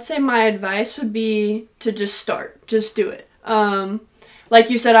 I would say my advice would be to just start. Just do it. Like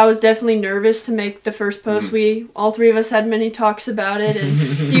you said, I was definitely nervous to make the first post. All three of us had many talks about it, and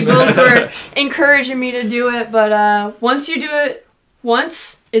you both were encouraging me to do it. But once you do it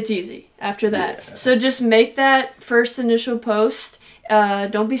once, it's easy after that. Yeah. So just make that first initial post.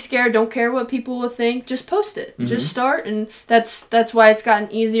 Don't be scared. Don't care what people will think. Just post it. Mm-hmm. Just start, and that's why it's gotten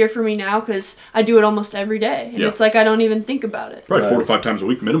easier for me now, because I do it almost every day, and it's like I don't even think about it. Probably 4 to 5 times a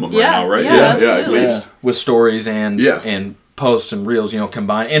week minimum right now, right? Absolutely. At least. With stories and posts and reels,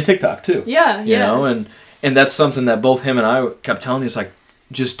 combined, and TikTok too. You know, and that's something that both him and I kept telling you. It's like,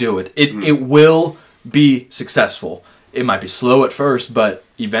 just do it. It will be successful. It might be slow at first, but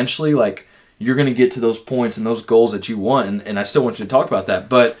eventually, like, you're going to get to those points and those goals that you want, and I still want you to talk about that.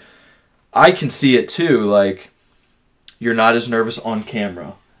 But I can see it too, like, you're not as nervous on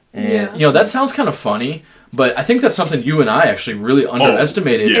camera. And, that sounds kind of funny, but I think that's something you and I actually really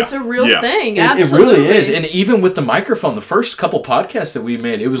underestimated. It's a real thing, It really is. And even with the microphone, the first couple podcasts that we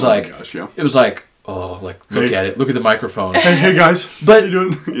made, it was it was like, oh, like, look at it. Look at the microphone. Hey guys. But how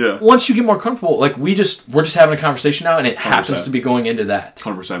you doing? Once you get more comfortable, like, we're just having a conversation now, and it 100%. Happens to be going into that.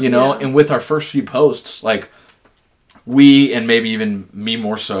 100%. And with our first few posts, like, we, and maybe even me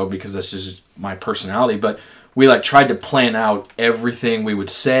more so, because that's just my personality, but we, like, tried to plan out everything we would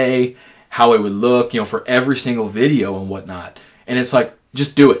say, how it would look, for every single video and whatnot. And it's like,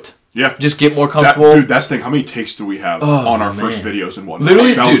 just do it. Yeah. Just get more comfortable. That's the thing. How many takes do we have on our first videos and whatnot?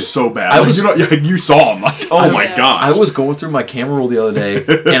 Literally, that was so bad. You saw them. Like, oh my gosh. I was going through my camera roll the other day,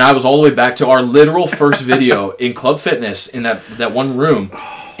 and I was all the way back to our literal first video in Club Fitness in that one room.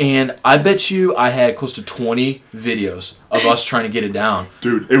 And I bet you I had close to 20 videos of us trying to get it down.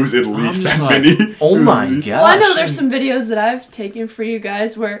 Dude, it was at least that many. Oh my gosh. Well, I know there's some videos that I've taken for you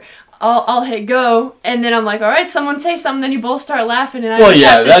guys where I'll hit go, and then I'm like, all right, someone say something, then you both start laughing, and I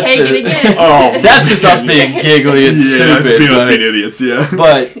have to take it again. That's just us being giggly and stupid. That's us being idiots,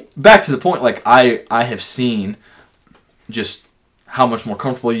 But back to the point, like, I have seen just how much more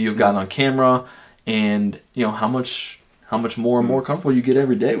comfortable you've gotten on camera, and, how much more and more comfortable you get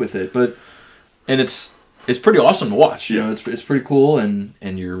every day with it. And it's pretty awesome to watch. It's pretty cool, and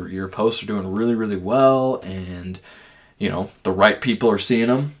your posts are doing really, really well, and the right people are seeing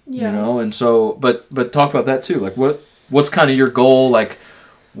them, and so, but talk about that too. Like, what's kind of your goal? Like,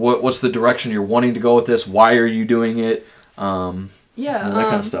 what's the direction you're wanting to go with this? Why are you doing it? That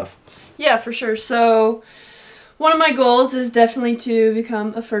kind of stuff. Yeah, for sure. So one of my goals is definitely to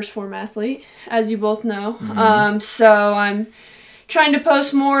become a first form athlete, as you both know. Mm-hmm. So I'm trying to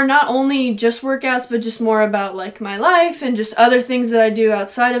post more, not only just workouts, but just more about, like, my life and just other things that I do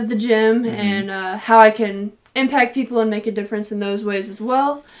outside of the gym, and how I can impact people and make a difference in those ways as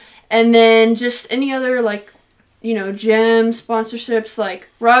well. And then just any other, like, gym sponsorships, like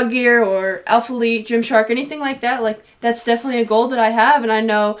Raw Gear or Alpha Elite, Gymshark, anything like that. Like, that's definitely a goal that I have, and I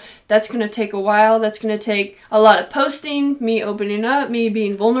know that's going to take a while. That's going to take a lot of posting, me opening up, me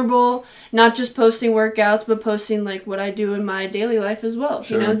being vulnerable, not just posting workouts, but posting, like, what I do in my daily life as well,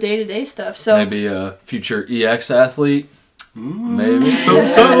 day-to-day stuff. So maybe a future EX athlete. Maybe so little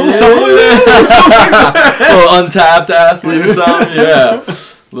untapped athlete or something.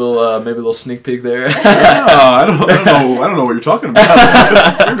 Maybe a little sneak peek there. I don't know what you're talking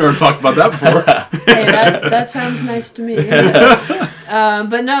about. We've never talked about that before. Hey, that sounds nice to me.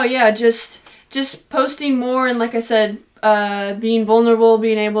 But no, just posting more, and like I said, being vulnerable,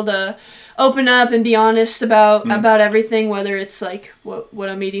 being able to open up and be honest about everything, whether it's like what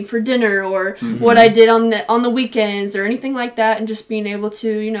I'm eating for dinner or what I did on the weekends or anything like that, and just being able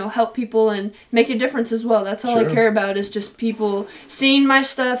to help people and make a difference as well. That's all I care about, is just people seeing my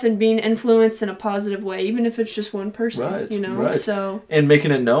stuff and being influenced in a positive way, even if it's just one person. Right. So, and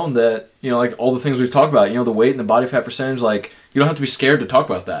making it known that like all the things we've talked about, the weight and the body fat percentage, like, you don't have to be scared to talk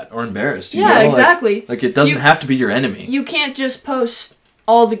about that or embarrassed. Exactly. Like it doesn't have to be your enemy. You can't just post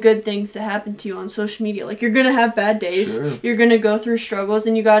all the good things that happen to you on social media. Like, you're gonna have bad days. You're gonna go through struggles,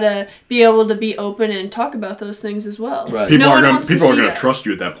 and you gotta be able to be open and talk about those things as well. Right. People aren't gonna trust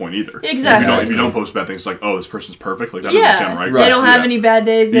you at that point either. Exactly. If you don't post bad things, it's like, oh, this person's perfect. Like, that doesn't sound right. They don't have any bad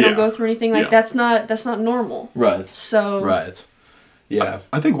days. They don't go through anything. Like, that's not normal. Right. So. Right. Yeah.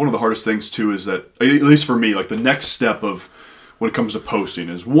 I think one of the hardest things too is that, at least for me, like, the next step of when it comes to posting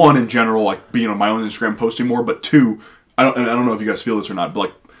is, one, in general, like, being on my own Instagram, posting more, but two, I don't know if you guys feel this or not, but,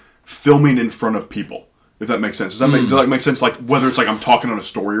 like, filming in front of people If that makes sense. Does that make sense? Like whether it's like I'm talking on a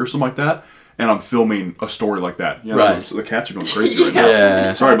story or something like that, and I'm filming a story like that. You know, right. So the cats are going crazy right now.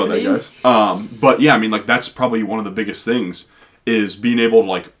 Yeah. Sorry about that, guys. But yeah, I mean, like that's probably one of the biggest things is being able to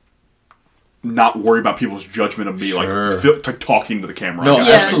like not worry about people's judgment of me, like talking to the camera. No,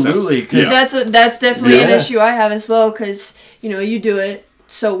 absolutely. That's definitely an issue I have as well because you do it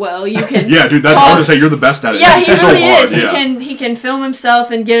so well. You can dude, that's hard to say. You're the best at it. Yeah, he really is. Yeah. He can film himself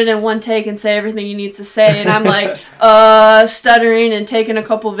and get it in one take and say everything he needs to say. And I'm like stuttering and taking a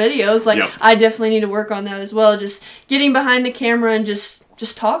couple videos. Like I definitely need to work on that as well. Just getting behind the camera and just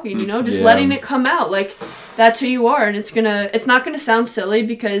talking. Just letting it come out. Like that's who you are, and it's not gonna sound silly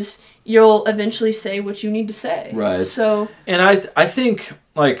because you'll eventually say what you need to say. Right. So. And I think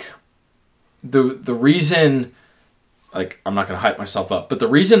like the reason. Like, I'm not going to hype myself up, but the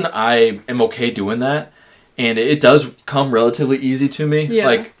reason I am okay doing that, and it does come relatively easy to me,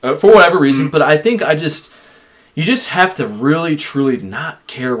 like, for whatever reason, but I think you just have to really, truly not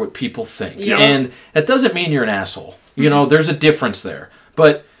care what people think. Yeah. And that doesn't mean you're an asshole. There's a difference there.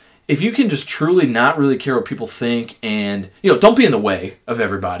 But if you can just truly not really care what people think and, don't be in the way of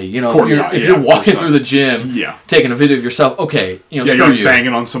everybody. If you're walking through the gym, taking a video of yourself, okay, screw you're you.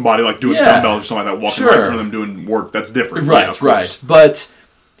 banging on somebody, like doing dumbbells or something like that, walking right in front of them doing work, that's different. Right, right. But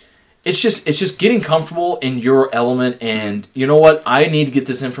it's just getting comfortable in your element, and you know what? I need to get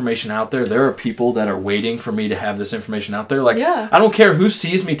this information out there. There are people that are waiting for me to have this information out there. Like, I don't care who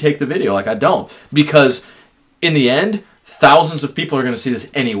sees me take the video. Like, I don't. Because in the end, thousands of people are going to see this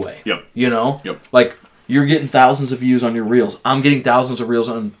anyway. Yep. Like, you're getting thousands of views on your reels. I'm getting thousands of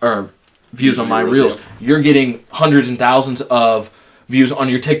views on my reels. You're getting hundreds and thousands of views on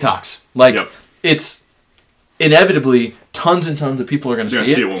your TikToks. Like, it's inevitably tons and tons of people are going to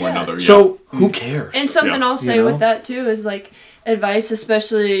see it. See it one way or another. So who cares? And something I'll say with that too is like advice,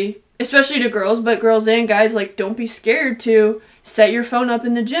 especially to girls, but girls and guys, like don't be scared to set your phone up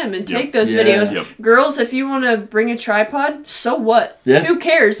in the gym and take those videos. Girls, if you want to bring a tripod, so what? Who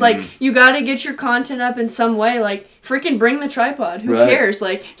cares? Like, you got to get your content up in some way. Like, freaking bring the tripod. Who cares?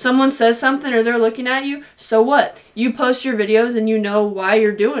 Like, someone says something or they're looking at you, so what? You post your videos and you know why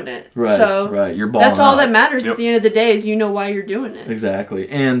you're doing it. Right, so you're balling that's all out. that matters at the end of the day is you know why you're doing it. Exactly.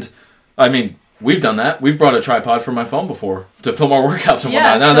 And, I mean, we've done that. We've brought a tripod for my phone before to film our workouts and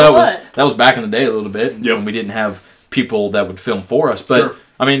whatnot. Now, that was back in the day a little bit when we didn't have people that would film for us. But,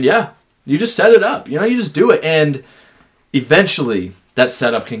 I mean, you just set it up. You just do it. And eventually that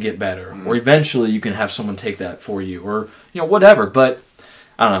setup can get better. Or eventually you can have someone take that for you. Or, whatever. But,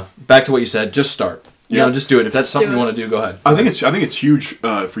 I don't know. Back to what you said. Just start. Just do it. If that's something you want to do, go ahead. I think it's huge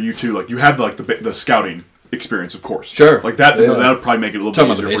for you, too. Like, you had, like, the scouting experience, of course. Sure. Like that would probably make it a little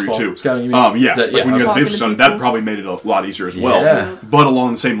bit easier for you too. Scouting, you mean? Like when you got the baseball, that probably made it a lot easier as well. Yeah. But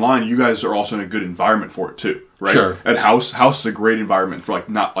along the same line, you guys are also in a good environment for it too, right? Sure. At house is a great environment for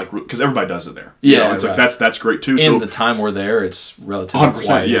because everybody does it there. It's like that's great too. In the time we're there, it's relatively 100%,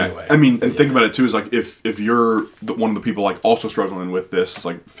 quiet anyway. I mean, and think about it too is like if you're one of the people like also struggling with this,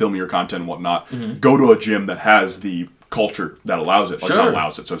 like filming your content and whatnot, go to a gym that has the culture that allows it, not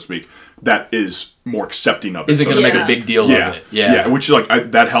allows it, so to speak, that is more accepting of it. Isn't going to make a big deal of it. Yeah, which is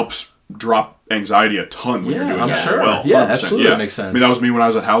that helps drop anxiety a ton when you're doing that sure. as well. Yeah, absolutely, that makes sense. I mean, that was me when I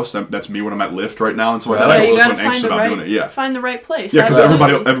was at house. That's me when I'm at Lyft right now and stuff like that. I was anxious about doing it. Yeah, find the right place. Yeah, because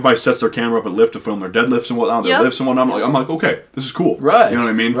everybody sets their camera up at Lyft to film their deadlifts and whatnot, their lifts and whatnot. I'm like, okay, this is cool. Right. You know what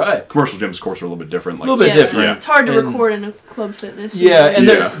I mean? Right. Commercial gyms, of course, are a little bit different. A little bit different. It's hard to record in a club fitness. Yeah, and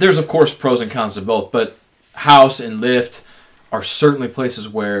there's of course pros and cons to both, but house and Lyft are certainly places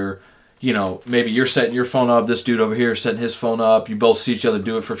where, maybe you're setting your phone up, this dude over here is setting his phone up, you both see each other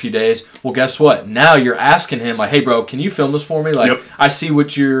do it for a few days. Well, guess what? Now you're asking him, like, hey, bro, can you film this for me? Like, I see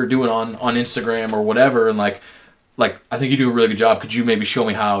what you're doing on Instagram or whatever, and like, I think you do a really good job. Could you maybe show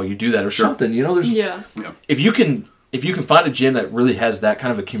me how you do that or something? If you can find a gym that really has that kind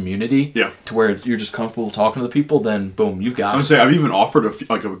of a community to where you're just comfortable talking to the people, then boom, you've got it. I would say I've even offered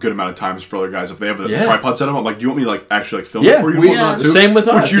a good amount of times for other guys if they have the tripod set up. I'm like, do you want me to actually film it for you? Too? Same with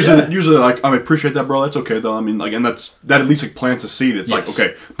us. Which usually I appreciate that, bro. That's okay though. I mean, and that at least plants a seed. It's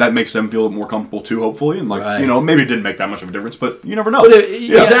okay, that makes them feel more comfortable too, hopefully, and maybe it didn't make that much of a difference, but you never know.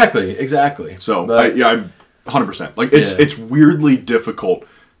 Exactly. So I'm 100%. Like it's weirdly difficult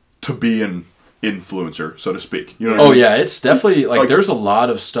to be an influencer, so to speak. You know what I mean? Yeah, it's definitely there's a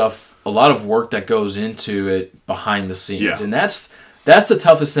lot of stuff, a lot of work that goes into it behind the scenes, and that's the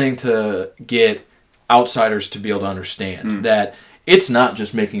toughest thing to get outsiders to be able to understand that it's not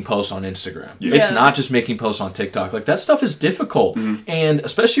just making posts on Instagram. It's not just making posts on TikTok. Like that stuff is difficult, and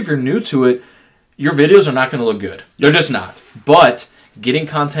especially if you're new to it, your videos are not going to look good. They're just not. But getting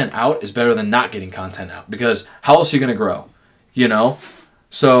content out is better than not getting content out, because how else are you going to grow? You know?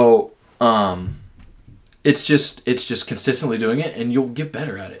 So, it's just consistently doing it, and you'll get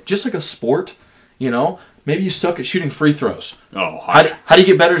better at it. Just like a sport, you know? Maybe you suck at shooting free throws. Oh, how do you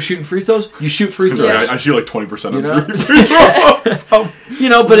get better at shooting free throws? You shoot free throws. I shoot like 20% You know? of free throws. You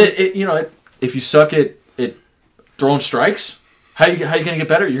know, but if you suck at throwing strikes, how you going to get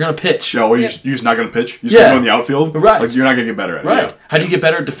better? You're going to pitch. Yeah, or you're just not going to pitch. You're just going to go in the outfield. Right. Like, you're not going to get better at it. Right. Yeah. How do you get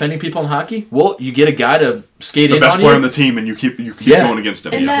better at defending people in hockey? Well, you get a guy to skate the in best on player you. on the team, and you keep going against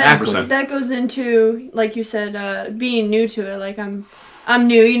him. And Exactly. that goes into, like you said, being new to it. Like, I'm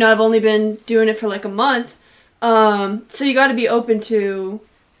new. You know, I've only been doing it for like a month. So you got to be open to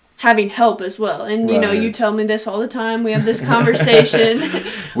having help as well. And, you know, you tell me this all the time. We have this conversation.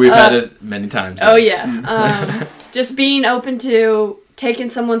 We've had it many times. Oh, yes. yeah. Just being open to taking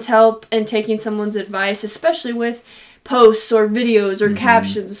someone's help and taking someone's advice, especially with posts or videos or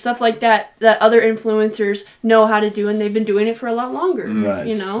captions and stuff like that other influencers know how to do, and they've been doing it for a lot longer. Right.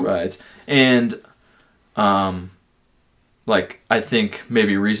 You know? Right. And, like, I think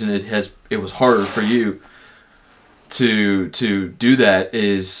maybe a reason it was harder for you to do that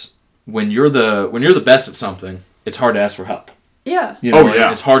is when you're the best at something, it's hard to ask for help. Yeah. You know,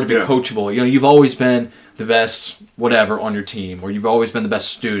 yeah. It's hard to be coachable. You know, you've always been the best whatever on your team, or you've always been the best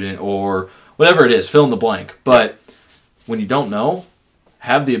student, or whatever it is, fill in the blank. But when you don't know,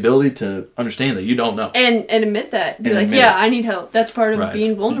 have the ability to understand that you don't know. And admit that. Be like, yeah, I need help. That's part of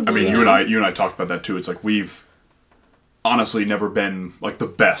being vulnerable. I mean, you and I talked about that too. It's like we've honestly never been like the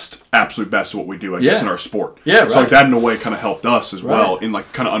best, absolute best at what we do, I guess, in our sport. Yeah, right. So like that in a way kind of helped us as well in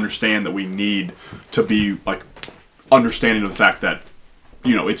like kind of understand that we need to be like understanding of the fact that,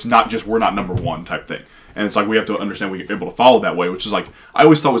 you know, it's not just we're not number one type thing. And it's like we have to understand we're able to follow that way, which is like I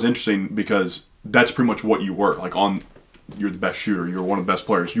always thought was interesting because that's pretty much what you were. Like you're the best shooter, you're one of the best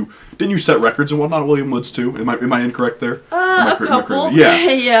players. Didn't you set records and whatnot, William Woods too? Am I incorrect there? A couple. Yeah.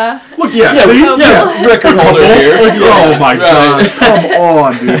 Yeah. Look, yeah, Record holder here. Oh my gosh, come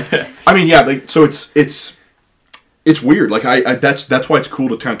on, dude. I mean, yeah, like, so it's weird. Like that's why it's cool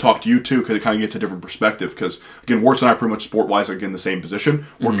to kind of talk to you too, because it kind of gets a different perspective. Because again, Wurtz and I are pretty much sport wise, like in the same position.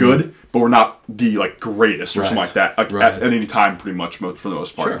 We're good, but we're not the like greatest or something like that. Like, at any time, pretty much for the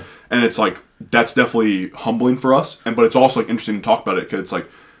most part. Sure. And it's like that's definitely humbling for us. But it's also like interesting to talk about it because it's like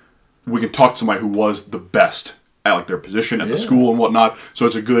we can talk to somebody who was the best at like their position at the school and whatnot. So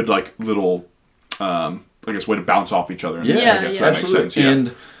it's a good like little, I guess, way to bounce off each other. Yeah, I guess that makes sense. Yeah.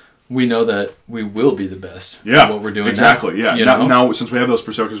 And we know that we will be the best at what we're doing exactly, now. Yeah. Now, since we have those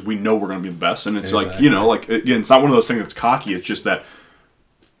perspectives, we know we're going to be the best. And it's like, you know, like, again, it's not one of those things that's cocky. It's just that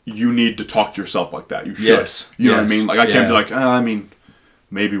you need to talk to yourself like that. You should. Yes. You know what I mean? Like, I can't be like, I mean,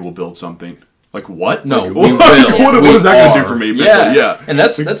 maybe we'll build something. Like, what? No, like, we will. What is that going to do for me? Yeah. Yeah. And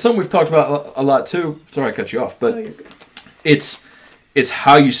that's something we've talked about a lot, too. Sorry I cut you off. But it's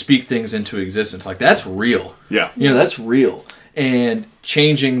how you speak things into existence. Like, that's real. Yeah. You know, that's real. And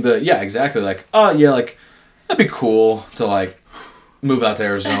changing exactly. Like, oh, yeah, like, that'd be cool to, like, move out to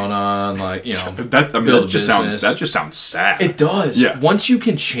Arizona and, like, you know, build a business. That just sounds sad. It does. Yeah. Once you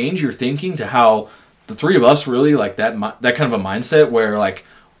can change your thinking to how the three of us really, like, that kind of a mindset where, like,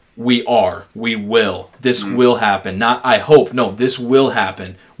 we will, this will happen. Not, I hope, no, this will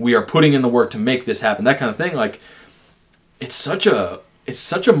happen. We are putting in the work to make this happen. That kind of thing. Like, it's such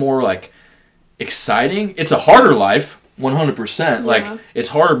a more, like, exciting, it's a harder life, 100%. Yeah. Like, it's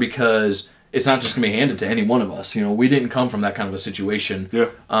harder because it's not just going to be handed to any one of us. You know, we didn't come from that kind of a situation. Yeah.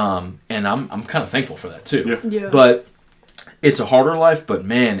 And I'm kind of thankful for that, too. Yeah. But it's a harder life, but,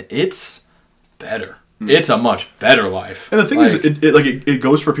 man, it's better. It's a much better life. And the thing is, it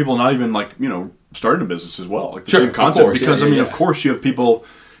goes for people not even, like, you know, starting a business as well. Like, the same concept. Course, because, of course, you have people,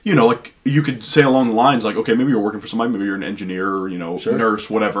 you know, like, you could say along the lines, like, okay, maybe you're working for somebody, maybe you're an engineer, or, you know, nurse,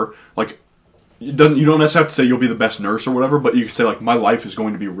 whatever. Like, you don't necessarily have to say you'll be the best nurse or whatever, but you could say, like, my life is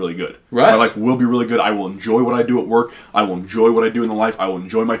going to be really good. Right. My life will be really good. I will enjoy what I do at work. I will enjoy what I do in the life. I will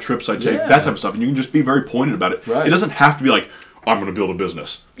enjoy my trips I take, that type of stuff. And you can just be very pointed about it. Right. It doesn't have to be like, I'm going to build a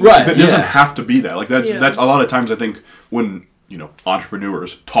business. Right. It doesn't have to be that. Like, that's a lot of times I think when, you know,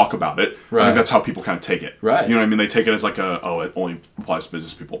 entrepreneurs talk about it, I think that's how people kind of take it. Right. You know what I mean? They take it as like it only applies to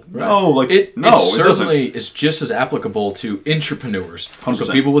business people. Right. No, like, it certainly doesn't. is just as applicable to entrepreneurs. 100%.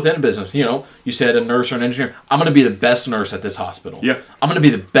 So people within a business. You know, you said a nurse or an engineer. I'm going to be the best nurse at this hospital. Yeah. I'm going to be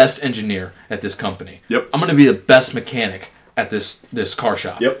the best engineer at this company. Yep. I'm going to be the best mechanic at this car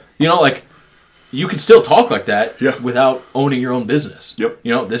shop. Yep. You know, like, you can still talk like that Yeah. without owning your own business. Yep.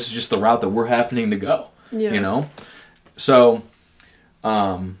 You know, this is just the route that we're happening to go. Yeah. You know? So,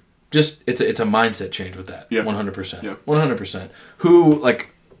 just it's a mindset change with that. Yeah. 100%. Yeah. 100%. Who,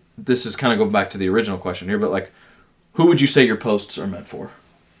 like, this is kind of going back to the original question here, but like, who would you say your posts are meant for?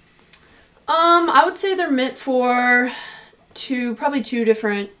 I would say they're meant for probably two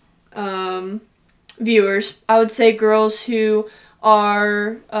different viewers. I would say girls who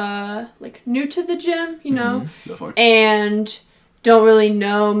are like new to the gym, you know, Definitely. and don't really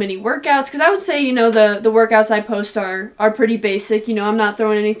know many workouts. Because I would say, you know, the workouts I post are pretty basic. You know, I'm not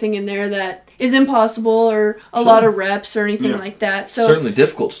throwing anything in there that is impossible or a lot of reps or anything like that. So certainly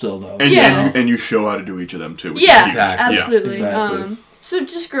difficult still, though. And, and you show how to do each of them, too. Yeah, Exactly. absolutely. Yeah, exactly. So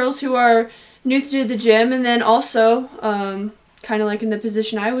just girls who are new to the gym, and then also kind of like in the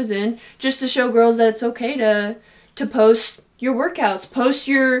position I was in, just to show girls that it's okay to post your workouts, post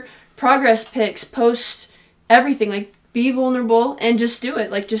your progress pics, post everything. Like, be vulnerable and just do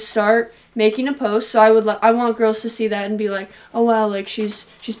it. Like, just start making a post. So I want girls to see that and be like, oh wow, like she's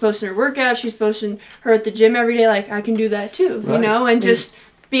posting her workout, she's posting her at the gym every day. Like, I can do that too, you know, and just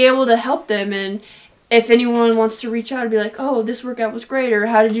be able to help them. And if anyone wants to reach out and be like, oh, this workout was great, or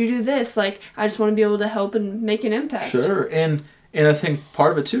how did you do this? Like, I just want to be able to help and make an impact. Sure, and I think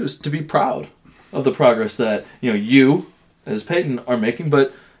part of it too is to be proud of the progress that, you know, you as Peyton are making,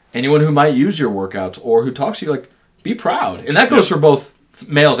 but anyone who might use your workouts or who talks to you, like, be proud. And that goes for both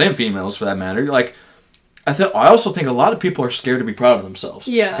males and females, for that matter. Like, I also think a lot of people are scared to be proud of themselves.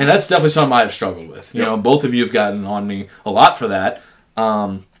 Yeah. And that's definitely something I've struggled with. You know, both of you have gotten on me a lot for that.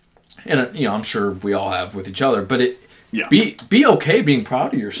 And, you know, I'm sure we all have with each other. But be okay being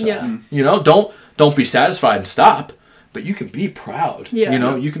proud of yourself. Yeah. You know, don't be satisfied and stop. But you can be proud. Yeah. You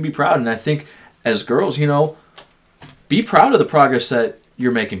know, you can be proud. And I think as girls, you know, be proud of the progress that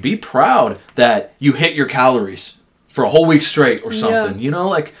you're making. Be proud that you hit your calories for a whole week straight or something. You know,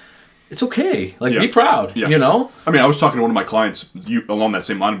 like, it's okay. Like, be proud, you know? I mean, I was talking to one of my clients, along that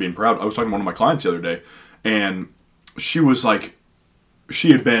same line of being proud. I was talking to one of my clients the other day, and she was like,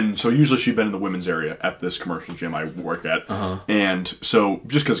 usually she'd been in the women's area at this commercial gym I work at. And so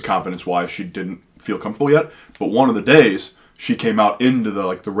just because of confidence-wise, she didn't feel comfortable yet. But one of the days, she came out into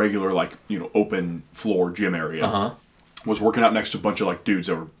the regular, like, you know, open floor gym area. Was working out next to a bunch of, like, dudes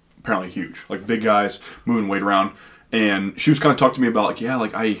that were apparently huge. Like, big guys, moving weight around. And she was kind of talking to me about, like, yeah,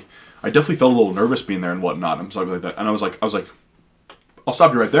 like, I definitely felt a little nervous being there and whatnot, and something like that. And I was like, I'll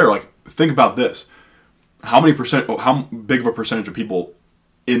stop you right there. Like, think about this: how big of a percentage of people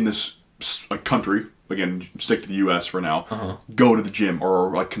in this country, again, stick to the U.S. for now, go to the gym or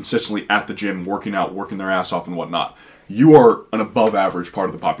are, like, consistently at the gym, working out, working their ass off and whatnot? You are an above average part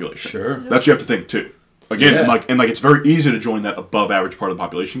of the population. Sure, that's what you have to think too. Again, and it's very easy to join that above average part of the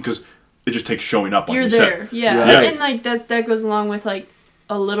population because it just takes showing up. Like you're you there, said. and like that goes along with, like,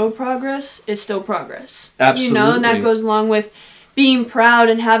 a little progress is still progress. Absolutely. You know, and that goes along with being proud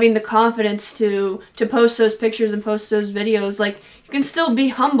and having the confidence to post those pictures and post those videos. Like, you can still be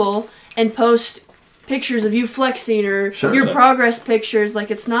humble and post pictures of you flexing or your progress pictures.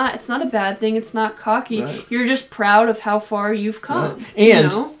 Like, it's not a bad thing. It's not cocky. Right. You're just proud of how far you've come. Right.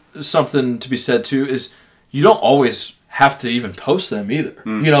 And you know? something to be said too is you don't always have to even post them either.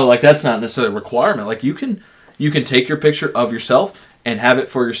 You know, like, that's not necessarily a requirement. Like, you can take your picture of yourself and have it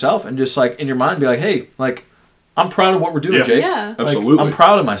for yourself and just, like, in your mind be like, hey, like, I'm proud of what we're doing, Jake. Yeah. Like, Absolutely. I'm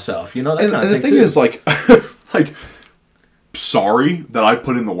proud of myself. You know, that kind of thing. And the thing is, like, like, sorry that I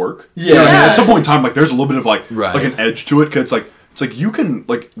put in the work. Yeah. You know what I mean? At some point in time, like, there's a little bit of, like, Right. like an edge to it, because it's like you can,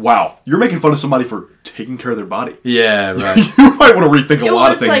 like, wow, you're making fun of somebody for taking care of their body. Yeah, right. You might want to rethink a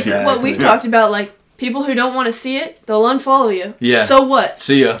lot of It's things like here. what we've talked about, like, people who don't want to see it, they'll unfollow you. Yeah. So what?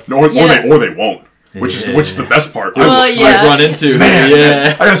 See ya. Or they won't. Which is the best part. I've run into.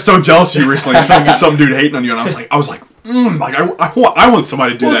 Man, I got so jealous of you recently. Some dude hating on you, and I was like, I want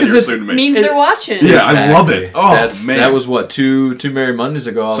somebody to do that here soon to me. Means they're watching. Yeah, I love it. Oh, man. That was what, two Merry Mondays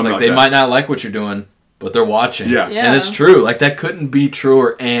ago. I was Something like, like they that. might not like what you're doing, but they're watching. Yeah. And it's true. Like, that couldn't be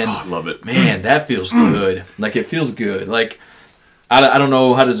truer. And I love it. man, that feels good. Like, it feels good. Like, I don't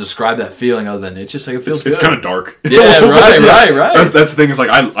know how to describe that feeling other than it's just like, it feels good. It's kind of dark. Yeah, right. That's the thing is, like,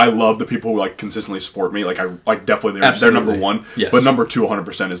 I love the people who, like, consistently support me. Like, I like definitely they're number one. Yes. But number two,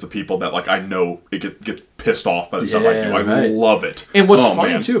 100% is the people that, like, I know it gets pissed off by the stuff I do. I right. love it. And what's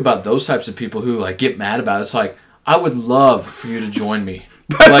funny too about those types of people who, like, get mad about it, it's like, I would love for you to join me.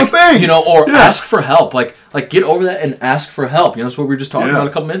 That's like, the thing. You know, or ask for help. Like get over that and ask for help. You know, that's what we were just talking about a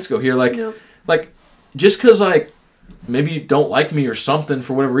couple minutes ago here. Like, like, just because, like, maybe you don't like me or something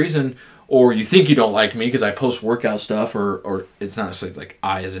for whatever reason, or you think you don't like me because I post workout stuff, or it's not necessarily like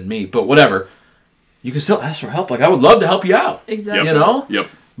I as in me, but whatever, you can still ask for help. Like, I would love to help you out. Exactly. You know? Yep.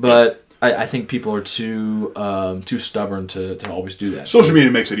 But I think people are too stubborn to always do that. Social media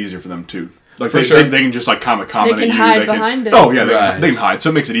makes it easier for them too. Like For they, sure. they can just like comment They at can you. hide They can, behind it. Oh yeah, Right. they can hide. So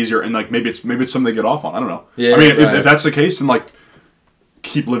it makes it easier, and like maybe it's something they get off on. I don't know. Yeah, I mean, right. if that's the case, then like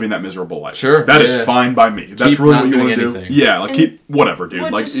keep living that miserable life. Sure, that yeah. is fine by me. If that's Keep really not what you doing want to do. anything. Yeah, like And keep whatever, dude.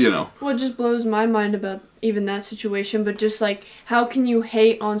 what Like just- you know. What just blows my mind about even that situation, but just like, how can you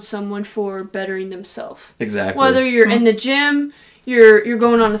hate on someone for bettering themselves? Exactly. Whether you're in the gym, you're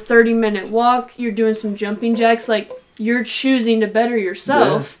going on a 30-minute walk, you're doing some jumping jacks, like, you're choosing to better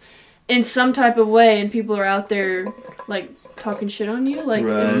yourself in some type of way, and people are out there, like, talking shit on you. Like,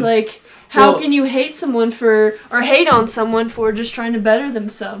 it's Right. like, how Well- can you hate someone or hate on someone for just trying to better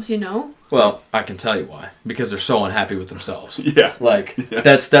themselves, you know? Well, I can tell you why. Because they're so unhappy with themselves. Yeah. Like, Yeah.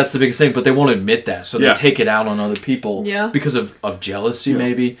 that's the biggest thing, but they won't admit that. So Yeah. they take it out on other people Yeah. because of jealousy, Yeah.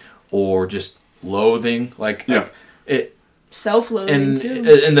 maybe, or just loathing. Like, Yeah. like it, Self-loathing, and too.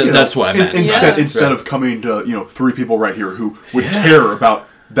 that's what I meant. Instead Right. of coming to 3 people right here who would Yeah. care about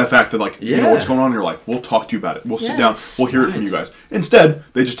the fact that like you know Yeah. what's going on in your life, we'll talk to you about it. We'll sit down. Yes. We'll hear it from Right. you guys. Instead,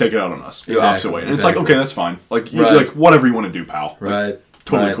 they just take it out on us the opposite Exactly, way, and it's like exactly. okay, that's fine. Like Right. like whatever you want to do, pal. Like, Right.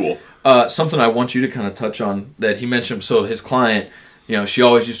 totally Right. cool. Something I want you to kind of touch on that he mentioned. So his client, she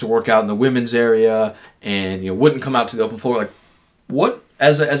always used to work out in the women's area, and wouldn't come out to the open floor. Like, what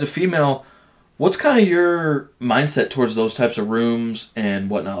as a female, what's kind of your mindset towards those types of rooms and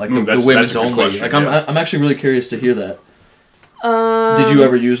whatnot? Like the That's women's a good only. question, Like yeah. I'm actually really curious to hear that. Did you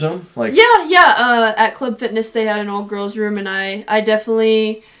ever use them? Like Yeah. At Club Fitness, they had an all-girls room, and I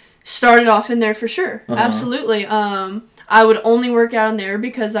definitely started off in there for sure. Uh-huh. Absolutely. I would only work out in there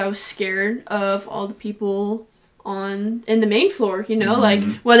because I was scared of all the people in the main floor, like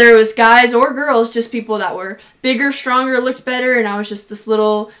whether it was guys or girls, just people that were bigger, stronger, looked better, and I was just this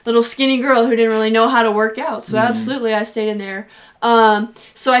little skinny girl who didn't really know how to work out. So absolutely, I stayed in there.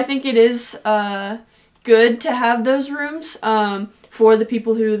 So I think it is good to have those rooms for the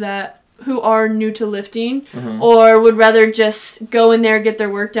people who are new to lifting or would rather just go in there, get their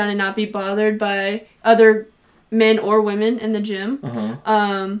work done, and not be bothered by other men or women in the gym.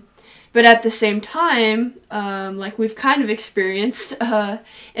 But at the same time, like we've kind of experienced,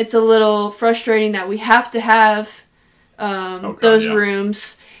 it's a little frustrating that we have to have those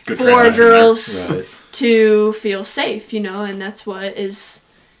rooms Good for transition girls Right. to feel safe, and that's what is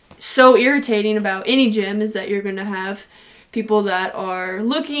so irritating about any gym, is that you're going to have people that are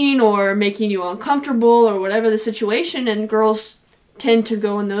looking or making you uncomfortable or whatever the situation, and girls tend to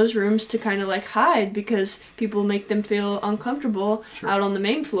go in those rooms to kind of like hide because people make them feel uncomfortable out on the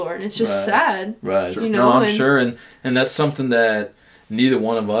main floor, and it's just Right. sad. Right. You No, know, I'm and- sure, and that's something that neither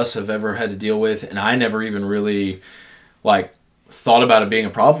one of us have ever had to deal with, and I never even really thought about it being a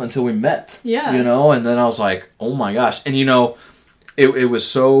problem until we met. Yeah. And then I was like, oh my gosh, and it was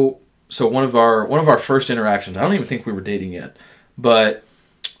so one of our first interactions. I don't even think we were dating yet, but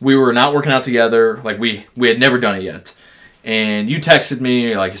we were not working out together. Like we had never done it yet. And you texted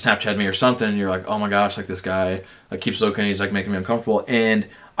me, like you Snapchatted me or something, and you're like, oh my gosh, like this guy keeps looking, he's like making me uncomfortable. And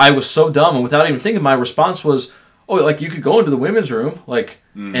I was so dumb, and without even thinking, my response was, oh, like you could go into the women's room,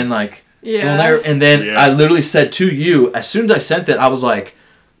 and like Yeah. go there. And then Yeah. I literally said to you, as soon as I sent it, I was like,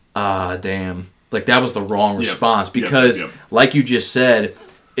 damn. Like that was the wrong response because like you just said,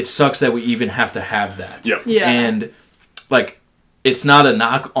 it sucks that we even have to have that. Yep. Yeah. And like it's not a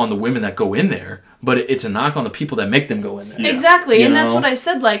knock on the women that go in there, but it's a knock on the people that make them go in there. Yeah. Exactly, and that's know? what I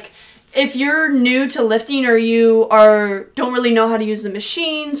said. Like, if you're new to lifting, or don't really know how to use the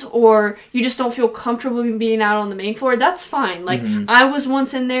machines, or you just don't feel comfortable being out on the main floor, that's fine. Like, I was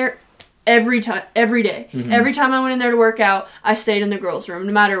once in there every day. Every time I went in there to work out, I stayed in the girls' room,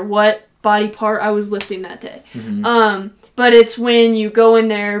 no matter what body part I was lifting that day. But it's when you go in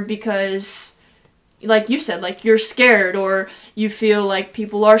there because, like you said, like you're scared, or you feel like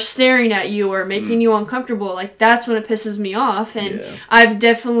people are staring at you or making you uncomfortable, like that's when it pisses me off. And Yeah. I've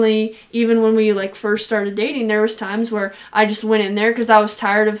definitely, even when we first started dating, there was times where I just went in there because I was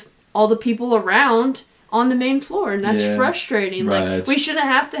tired of all the people around on the main floor, and that's Yeah. frustrating. Right. Like, we shouldn't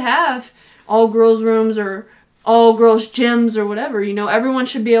have to have all girls rooms or all girls gyms or whatever. Everyone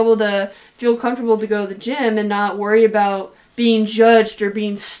should be able to feel comfortable to go to the gym and not worry about being judged or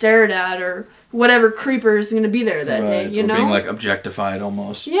being stared at or whatever creeper is going to be there that day, or being objectified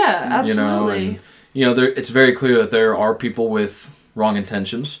almost. Yeah, absolutely. It's very clear that there are people with wrong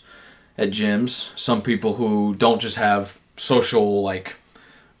intentions at gyms. Some people who don't just have social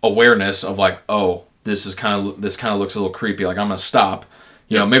awareness of oh, this kind of looks a little creepy. Like I'm gonna stop.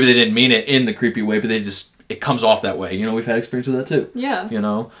 Maybe they didn't mean it in the creepy way, but it comes off that way. We've had experience with that too. Yeah.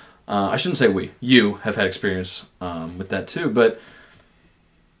 I shouldn't say we. You have had experience with that too, but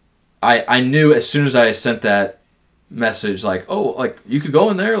I knew as soon as I sent that message, like, oh, like, you could go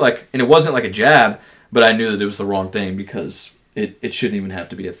in there, like, and it wasn't like a jab, but I knew that it was the wrong thing because it shouldn't even have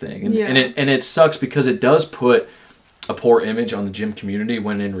to be a thing. And it sucks because it does put a poor image on the gym community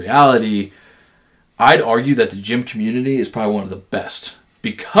when in reality, I'd argue that the gym community is probably one of the best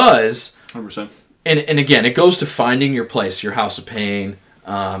because 100%. And again, it goes to finding your place, your house of pain,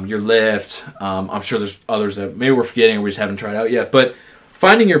 your lift. I'm sure there's others that maybe we're forgetting or we just haven't tried out yet. But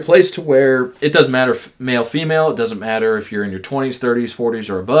finding your place to where it doesn't matter if male, female. It doesn't matter if you're in your 20s, 30s, 40s,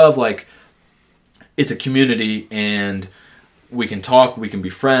 or above. Like, it's a community, and we can talk, we can be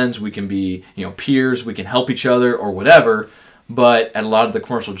friends, we can be, peers, we can help each other or whatever. But at a lot of the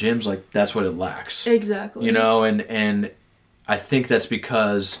commercial gyms, like, that's what it lacks. Exactly. And I think that's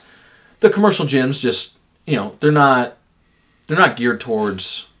because the commercial gyms just, they're not geared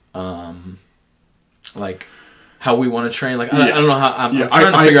towards like how we want to train. Like, I don't know how I'm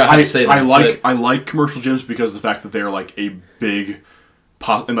trying to figure out how to say that. I like commercial gyms because of the fact that they're like a big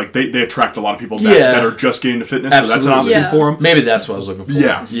and like they attract a lot of people that are just getting into fitness. Absolutely. So that's an option for them. Maybe that's what I was looking for.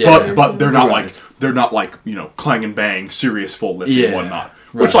 Yeah. But they're not like clang and bang serious full lifting and whatnot.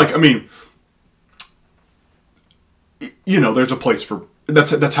 Right. Which, like, I mean, there's a place for.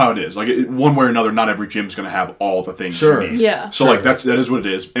 That's how it is. Like, one way or another, not every gym is going to have all the things you need. Yeah. So like that is what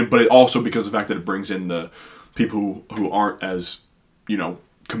it is. But it also, because of the fact that it brings in the people who aren't as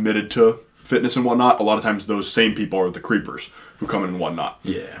committed to fitness and whatnot. A lot of times, those same people are the creepers who come in and whatnot.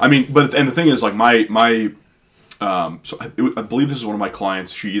 Yeah. I mean, and the thing is, like, I believe this is one of my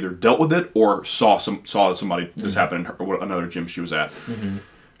clients. She either dealt with it or saw somebody this happen in another gym she was at. Mm-hmm.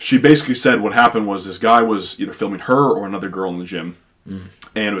 She basically said what happened was this guy was either filming her or another girl in the gym. And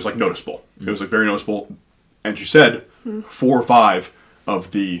it was like noticeable. It was like very noticeable. And she said 4 or 5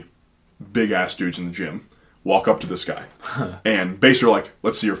 of the big ass dudes in the gym walk up to this guy and basically like,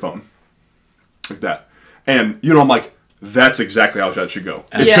 let's see your phone. Like that. And I'm like, that's exactly how that should go.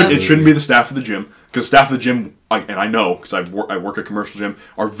 It shouldn't be the staff of the gym, because staff of the gym, and I know because I work at a commercial gym,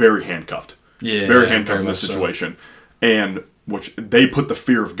 are very handcuffed. Yeah, very handcuffed very in this much situation. And which they put the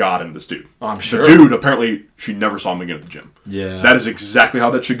fear of God into this dude. I'm sure. The dude, apparently, she never saw him again at the gym. Yeah. That is exactly how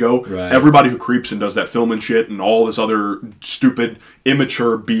that should go. Right. Everybody who creeps and does that film and shit and all this other stupid,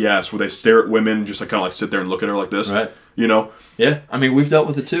 immature BS where they stare at women and just like kind of like sit there and look at her like this. Right. Yeah. I mean, we've dealt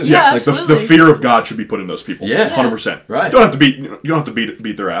with it too. Yeah, like the fear of God should be put in those people. Yeah. 100%. Right. You don't have to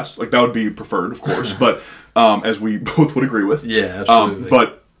beat their ass. Like, that would be preferred, of course, but as we both would agree with. Yeah, absolutely.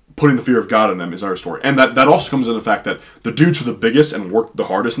 But putting the fear of God in them is our story. And that also comes in the fact that the dudes who are the biggest and work the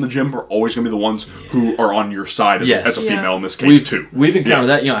hardest in the gym are always going to be the ones who are on your side as a female in this case, too. We've encountered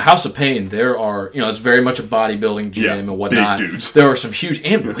that. House of Pain, there are, it's very much a bodybuilding gym and whatnot. Big dudes. There are some huge,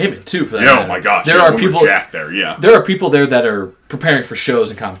 and women, too, for that Yeah, matter. oh my gosh. There are people jacked there, yeah. There are people there that are preparing for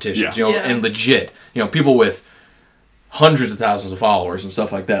shows and competitions, and legit, people with hundreds of thousands of followers and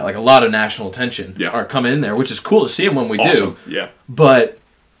stuff like that. Like, a lot of national attention are coming in there, which is cool to see them when we do. Yeah. But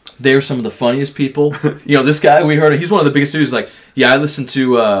they're some of the funniest people. This guy we heard, he's one of the biggest dudes. Like, I listen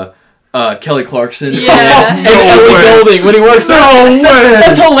to Kelly Clarkson and Ellie Goulding when he works out.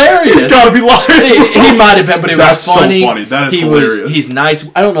 That's hilarious. He's got to be lying. He might have been, but it was funny. So funny. That is hilarious. He's nice.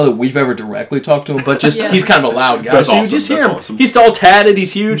 I don't know that we've ever directly talked to him, but just he's kind of a loud guy. That's so awesome. you just hear him. Awesome. He's all tatted.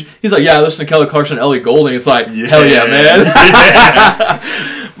 He's huge. He's like, I listen to Kelly Clarkson and Ellie Goulding. It's like, hell yeah, man.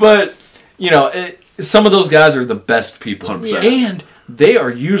 Yeah. But, some of those guys are the best people. 100%. And they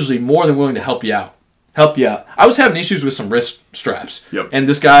are usually more than willing to help you out. I was having issues with some wrist straps. Yep. And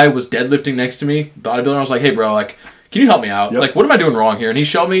this guy was deadlifting next to me, bodybuilder. I was like, hey, bro, like, can you help me out? Yep. Like, what am I doing wrong here? And he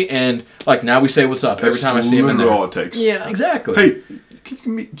showed me, and, like, now we say what's up every time I see him in there. That's all it takes. Yeah. Exactly. Hey,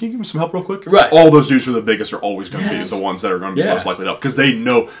 can you give me some help real quick? Right. All those dudes who are the biggest are always going to be Yes. the ones that are going to be most likely to help, because they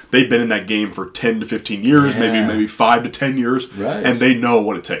know they've been in that game for 10 to 15 years, maybe 5 to 10 years, Right. and they know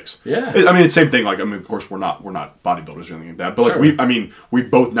what it takes. Yeah. I mean, it's the same thing. Like, I mean, of course, we're not bodybuilders or anything like that, but like we've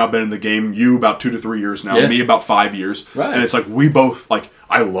both now been in the game. You about 2 to 3 years now. Me about 5 years. Right. And it's like we both like.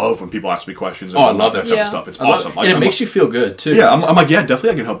 I love when people ask me questions. And I love that type of stuff. It's awesome. And it makes you feel good, too. Yeah, I'm like, definitely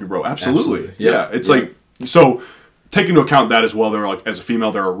I can help you, bro. Absolutely. Yeah. It's like, so take into account that as well. There are, like, as a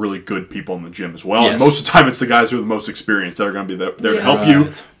female, there are really good people in the gym as well. Yes. And most of the time, it's the guys who are the most experienced that are going to be there to help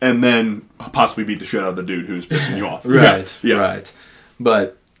you, and then possibly beat the shit out of the dude who's pissing you off. Right.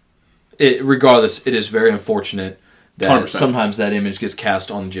 But regardless, it is very unfortunate that 100%. Sometimes that image gets cast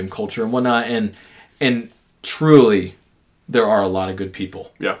on gym culture and whatnot. And truly, there are a lot of good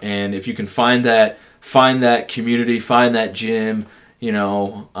people. Yeah. And if you can find that community, find that gym,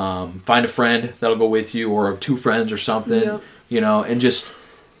 find a friend that'll go with you, or 2 friends or something, and just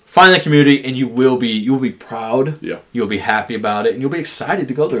find that community, and you will be proud. Yeah. You'll be happy about it, and you'll be excited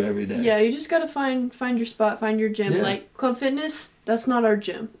to go there every day. Yeah, you just gotta find your spot, find your gym. Yeah. Like Club Fitness, that's not our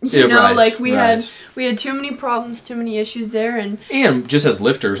gym. Yeah, You know, right, like we right. had too many problems, too many issues there, and just as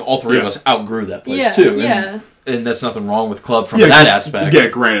lifters, all three of us outgrew that place yeah, too. yeah. And that's nothing wrong with club from that aspect. Yeah,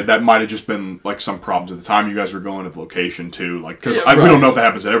 granted, that might have just been like some problems at the time you guys were going to the location too. Like, because Yeah, we don't know if that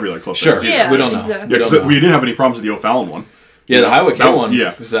happens at every like club. Sure. Fitness Yeah, we don't know. exactly. Yeah, because we didn't have any problems with the O'Fallon one. Yeah, the Highway K one.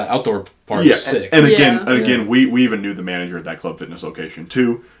 Yeah, because the outdoor part yeah, was sick. and Yeah. again, we even knew the manager at that Club Fitness location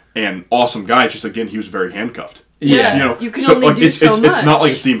too, and awesome guy. Just again, he was very handcuffed. Yeah. You know, You can so, only like, do so It's not much.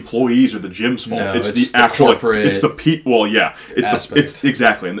 like it's the employees or the gym's fault. No, it's it's the the actual corporate it's the people. Well, yeah, aspect. it's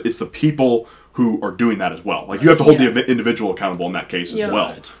exactly, and it's the people who are doing that as well. Like you have to hold the individual accountable in that case Yeah. as well.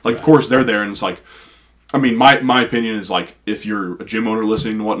 Right, Like of course they're there, and it's like, I mean, my opinion is like if you're a gym owner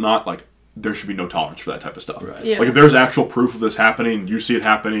listening and whatnot, like there should be no tolerance for that type of stuff. Right. Yeah. Like if there's actual proof of this happening, you see it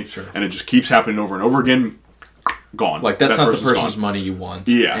happening, Sure. and it just keeps happening over and over again, gone. Like that's That not the person's person's gone. money you want.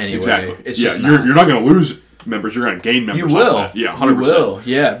 Yeah, anyway. exactly. It's yeah, just you're not going to lose members. You're going to gain members. You will. Off that. Yeah, 100%. You will.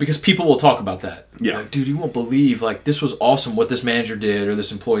 Yeah, because people will talk about that. Yeah. Like, dude, you won't believe like this was awesome what this manager did or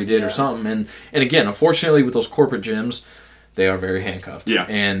this employee did or something. And again, unfortunately, with those corporate gyms, they are very handcuffed. Yeah.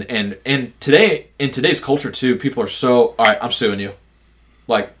 And today in today's culture too, people are so all right. I'm suing you.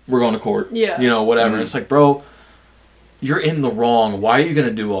 Like we're going to court. Yeah. You know whatever. It's like, bro, you're in the wrong. Why are you going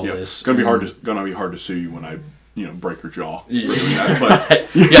to do all Yeah. this? It's going to be hard to sue you when I break your jaw. Yeah. For doing that,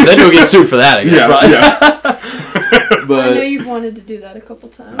 but Yeah, then you'll get sued for that. I guess. yeah, right? yeah. But I know you've wanted to do that a couple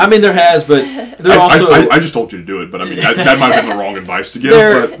times. I mean, there has, but there also. I just told you to do it, but I mean that might have been the wrong advice to give.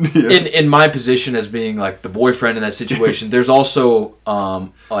 There, But, yeah. in my position as being like the boyfriend in that situation, there's also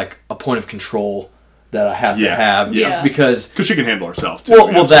like a point of control that I have to Yeah, have yeah. because Because she can handle herself too. well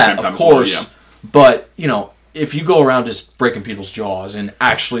at the that same time of as well, course, yeah. but if you go around just breaking people's jaws and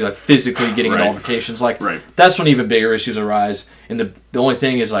actually like physically getting Right. into altercations, like Right. that's when even bigger issues arise. And the only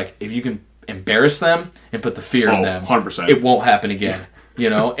thing is like if you can embarrass them and put the fear in Oh, them, 100%. it won't happen again.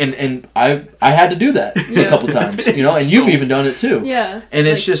 And I had to do that a Yeah. couple times, and you've even done it too. Yeah. And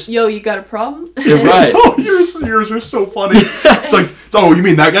it's Like, just yo, you got a problem? you're right. Oh, yours are so funny. It's like, oh, you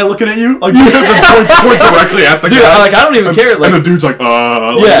mean that guy looking at you? Like, he doesn't point directly at the Dude, guy. I don't even care. Like, and the dude's like,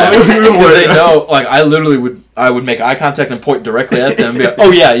 yeah, because they know. Like, I literally would make eye contact and point directly at them and be like,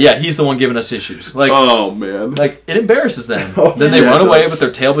 oh yeah, he's the one giving us issues. Like, oh man. like it embarrasses them. Oh, Then they yeah, run it away does. with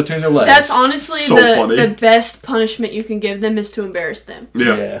their tail between their legs. That's honestly So funny. the best punishment you can give them is to embarrass them.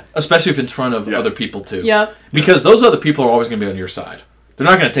 Yeah. Especially if it's in front of Yeah. other people too. Yep. Because those other people are always going to be on your side. They're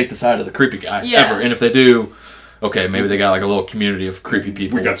not going to take the side of the creepy guy Yeah. ever. And if they do, okay, maybe they got like a little community of creepy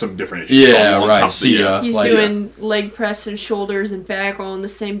people. We got some different issues. Yeah, on right. top of See the- ya. He's Like, doing leg press and shoulders and back all on the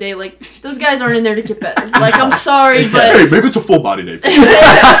same day. Like, those guys aren't in there to get better. Like, I'm sorry, Hey, but maybe it's a full body day.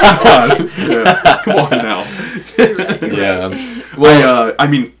 Come on. Yeah. Come on now. Yeah. Well,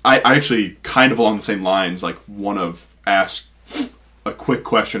 I actually kind of along the same lines, like, want to ask a quick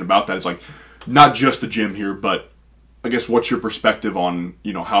question about that. It's like, not just the gym here, but I guess what's your perspective on,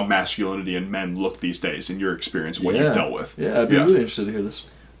 how masculinity and men look these days in your experience, what you've dealt with? Yeah, I'd be really interested to hear this.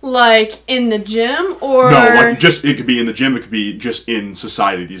 like in the gym or No, like just it could be in the gym, it could be just in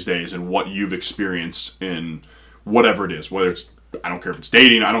society these days and what you've experienced in whatever it is. Whether it's, I don't care if it's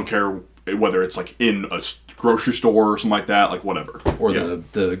dating, I don't care whether it's like in a grocery store or something like that, like whatever. Or Yeah.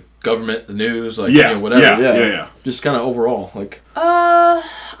 the government, the news, like Yeah, whatever. yeah. Just kind of overall, like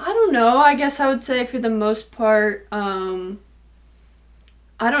I don't know. I guess I would say for the most part, I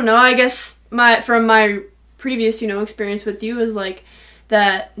don't know. I guess from my previous, experience with you is like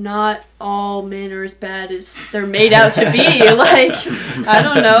that not all men are as bad as they're made out to be. Like, I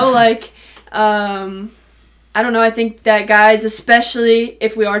don't know. Like, I don't know. I think that guys, especially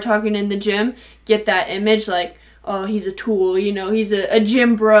if we are talking in the gym, get that image like, oh, he's a tool, he's a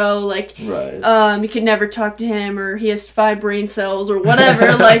gym bro, like, right. you could never talk to him, or he has 5 brain cells, or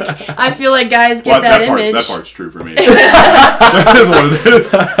whatever. Like, I feel like guys get that image. That part's true for me. That is what it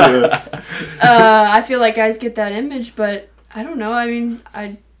is. Yeah. I feel like guys get that image, but I don't know. I mean,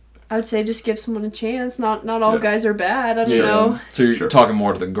 I would say just give someone a chance. Not all guys are bad. I don't know. So you're talking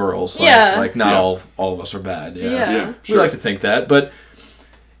more to the girls, like, Yeah. like not Yeah. all of us are bad. Yeah. Yeah, We sure. like to think that, but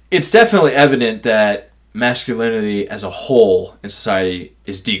it's definitely evident that masculinity as a whole in society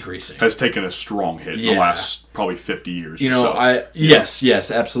is decreasing. Has taken a strong hit in Yeah. the last probably 50 years. or so.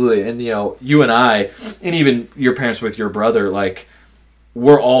 Yes, absolutely. And you and I, and even your parents with your brother, like,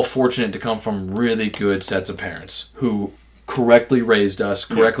 we're all fortunate to come from really good sets of parents who correctly raised us,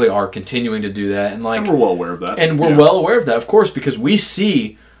 correctly are continuing to do that, and like, And we're well aware of that. and we're well aware of that, of course, because we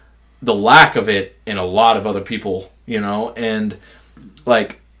see the lack of it in a lot of other people, and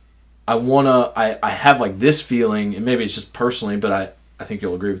like I have like this feeling, and maybe it's just personally, but I think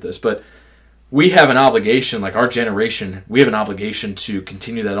you'll agree with this, but we have an obligation, like our generation, we have an obligation to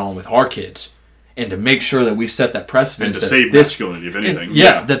continue that on with our kids and to make sure that we set that precedent. And to save masculinity, if anything.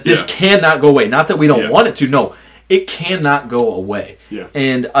 That this cannot go away. Not that we don't want it to. No, it cannot go away. Yeah.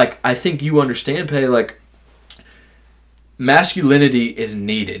 And like I think you understand, Pei, like masculinity is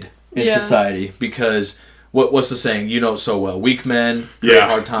needed in society because what's the saying? You know so well. Weak men create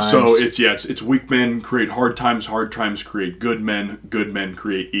hard times. So it's weak men create hard times create good men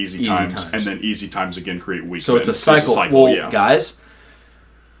create easy times, and then easy times again create weak men. So it's a cycle. Well, guys,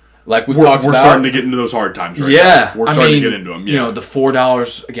 like we're talked about, we're starting to get into those hard times right now. We're starting to get into them. You know, the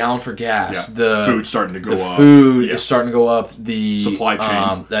 $4 a gallon for gas. The food's starting to go up. The food is starting to go up. The supply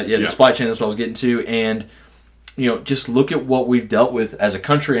chain. The supply chain, that's what I was getting to. And, you know, just look at what we've dealt with as a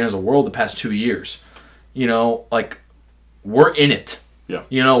country and as a world the past 2 years. You know, like, we're in it. Yeah.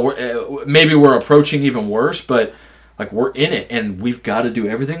 You know, maybe we're approaching even worse, but, like, we're in it. And we've got to do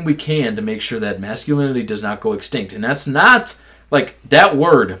everything we can to make sure that masculinity does not go extinct. And that's not... Like, that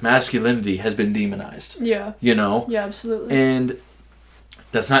word, masculinity, has been demonized. Yeah. You know? Yeah, absolutely. And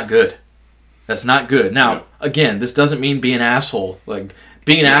that's not good. That's not good. Now, again, this doesn't mean be an asshole. Like,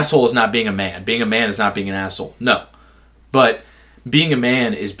 being an asshole is not being a man. Being a man is not being an asshole. No. But being a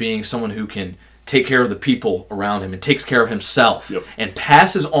man is being someone who can take care of the people around him and takes care of himself and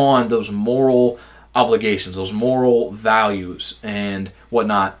passes on those moral obligations, those moral values and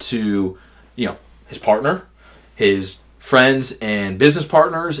whatnot to, you know, his partner, his friends and business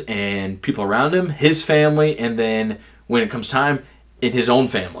partners and people around him, his family, and then when it comes time, in his own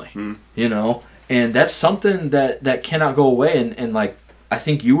family, you know? And that's something that cannot go away. And like, I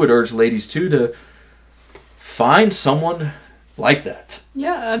think you would urge ladies too to find someone like that.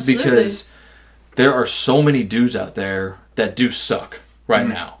 Yeah, absolutely. Because there are so many dudes out there that do suck right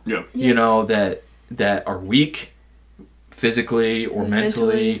now. Yeah. You know, that are weak physically or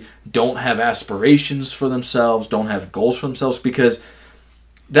mentally, don't have aspirations for themselves, don't have goals for themselves, because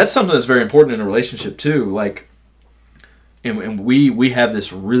that's something that's very important in a relationship too. Like, and we have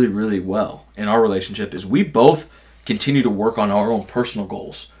this really, really well in our relationship, is we both continue to work on our own personal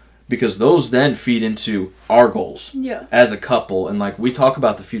goals, because those then feed into our goals as a couple. And like, we talk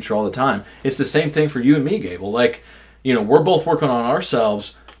about the future all the time. It's the same thing for you and me, Gable. Like, you know, we're both working on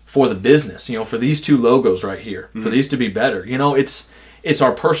ourselves for the business, you know, for these two logos right here, for these to be better. You know, it's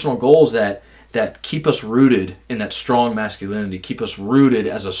our personal goals that keep us rooted in that strong masculinity, keep us rooted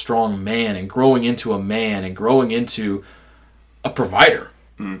as a strong man and growing into a man and growing into a provider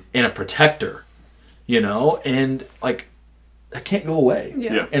and a protector, you know, and like, that can't go away.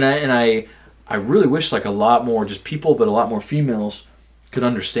 Yeah. And I really wish like a lot more just people, but a lot more females could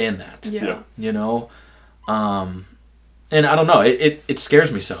understand that. Yeah. You know, and I don't know, it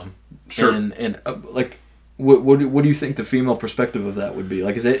scares me some. Sure. And like, what do you think the female perspective of that would be?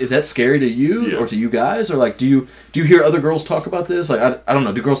 Like, is that scary to you or to you guys, or like, do you hear other girls talk about this? Like, I don't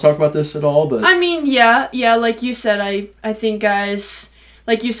know, do girls talk about this at all? But I mean, yeah, like you said, I think guys,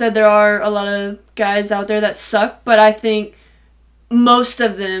 like you said, there are a lot of guys out there that suck, but I think most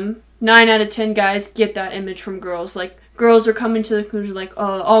of them, 9 out of 10 guys, get that image from girls. Like, girls are coming to the conclusion, like,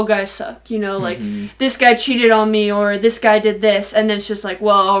 oh, all guys suck, you know, like, this guy cheated on me, or this guy did this, and then it's just like,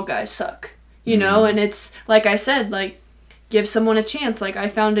 well, all guys suck, you know, and it's, like I said, like, give someone a chance. Like, I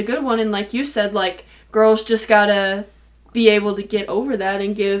found a good one, and like you said, like, girls just gotta be able to get over that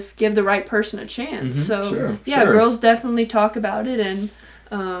and give the right person a chance. So, girls definitely talk about it, and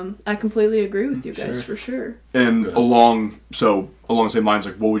I completely agree with you guys, for sure. And along the same lines,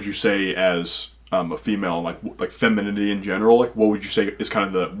 like, what would you say as a female, like femininity in general, like what would you say is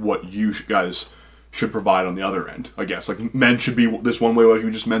kind of what you guys should provide on the other end? I guess like men should be this one way, like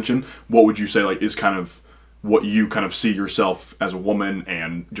you just mentioned. What would you say like is kind of what you kind of see yourself as a woman,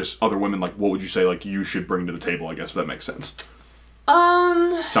 and just other women, like what would you say like you should bring to the table? I guess, if that makes sense.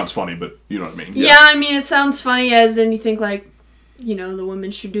 Sounds funny, but you know what I mean. Yeah, I mean, it sounds funny as in you think like, you know, the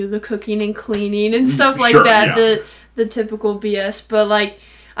women should do the cooking and cleaning and stuff like that. Yeah. The typical BS, but like,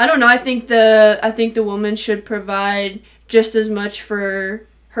 I don't know. I think the woman should provide just as much for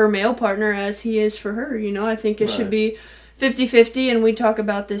her male partner as he is for her. You know, I think it should be 50-50, and we talk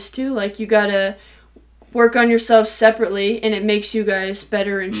about this too. Like, you gotta work on yourself separately, and it makes you guys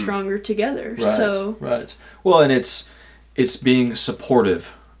better and stronger together. Right. Well, and it's being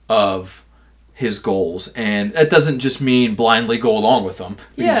supportive of his goals, and that doesn't just mean blindly go along with them,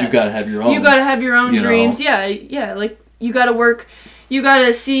 because you've got to have your own. You got to have your own dreams. Know. Yeah. Like, you got to work. you got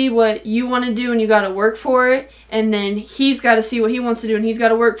to see what you want to do and you got to work for it, and then he's got to see what he wants to do and he's got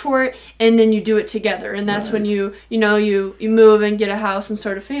to work for it, and then you do it together. And that's when you move and get a house and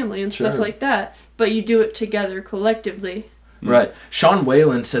start a family and stuff like that. But you do it together collectively. Right. Sean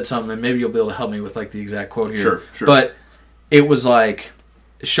Whalen said something, and maybe you'll be able to help me with like the exact quote here. Sure. But it was like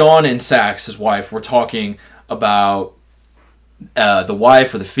Sean and Sax, his wife, were talking about the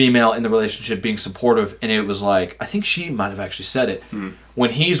wife or the female in the relationship being supportive, and it was like, I think she might have actually said it.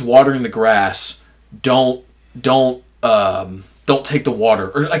 When he's watering the grass, don't take the water,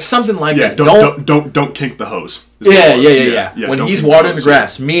 or like something like that. Don't kink the hose. Yeah. When he's watering the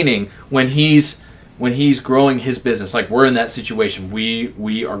grass, meaning when he's growing his business, like we're in that situation,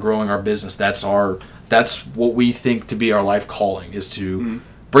 we are growing our business. That's what we think to be our life calling, is to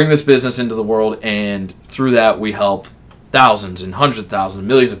bring this business into the world, and through that we help thousands and hundreds of thousands,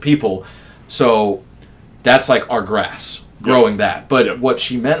 millions of people. So that's like our grass, growing that. But what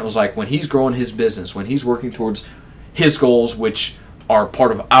she meant was like when he's growing his business, when he's working towards his goals, which are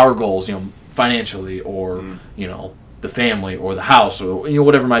part of our goals, financially, or the family or the house, or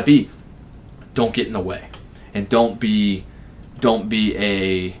whatever it might be, don't get in the way, and don't be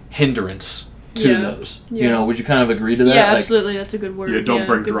a hindrance to those. Would you kind of agree to that? Yeah, absolutely. That's a good word. Yeah, don't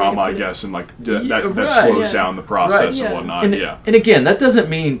bring drama, I guess, and like that slows down the process and whatnot. And again, that doesn't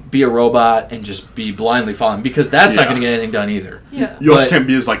mean be a robot and just be blindly following, because that's not going to get anything done either. Yeah. You also can't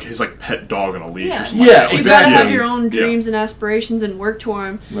be his pet dog on a leash or something. Yeah, like exactly. You gotta have your own dreams and aspirations and work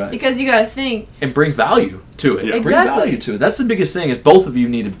toward them, because you gotta think and bring value to it. Yeah. Exactly. Bring value to it. That's the biggest thing, is both of you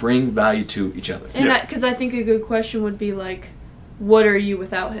need to bring value to each other. And because I think a good question would be like, what are you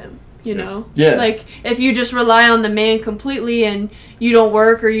without him? Yeah. Like if you just rely on the man completely and you don't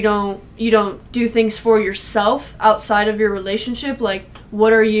work, or you don't do things for yourself outside of your relationship, like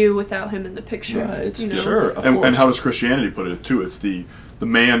what are you without him in the picture? Right. Sure. And how does Christianity put it too? It's the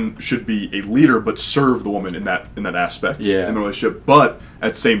man should be a leader but serve the woman in that aspect in the relationship. But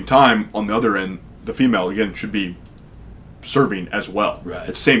at the same time, on the other end, the female again should be serving as well. Right.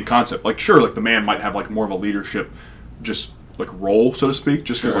 It's the same concept. Like sure, like the man might have like more of a leadership just like role, so to speak,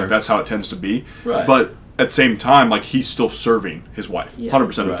 just because like that's how it tends to be. Right. But at the same time, like he's still serving his wife 100%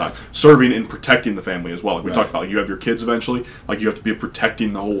 of the time, serving and protecting the family as well. Like we talked about, like you have your kids eventually, like you have to be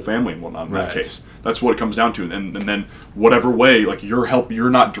protecting the whole family and whatnot in that case. That's what it comes down to. And then whatever way, like you're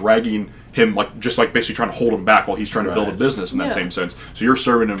not dragging him, like just like basically trying to hold him back while he's trying to build a business in that same sense. So you're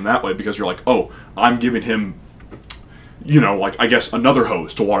serving him that way because you're like, oh, I'm giving him, like I guess another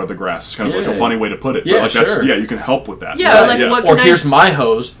hose to water the grass. It's kind of like a funny way to put it. Yeah, but like you can help with that. Yeah, like what or here's my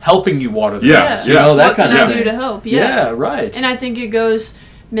hose helping you water the grass. Yeah. That what kind can of I thing. do to help? Yeah, right. And I think it goes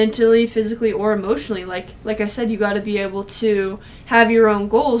mentally, physically, or emotionally. Like I said, you got to be able to have your own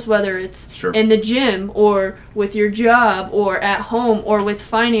goals, whether it's in the gym or with your job or at home or with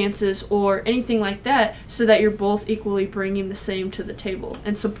finances or anything like that, so that you're both equally bringing the same to the table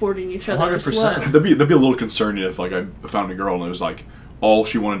and supporting each other 100%. As well. That'd be a little concerning if like I found a girl and it was like all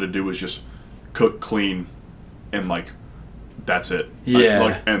she wanted to do was just cook, clean, and like that's it.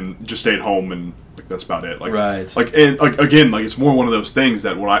 And just stay at home and like that's about it. Like and like again, like it's more one of those things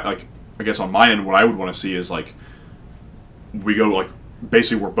that what I guess on my end, what I would want to see is like we go like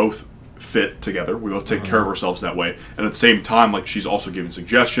basically we're both fit together. We both take care of ourselves that way, and at the same time, like she's also giving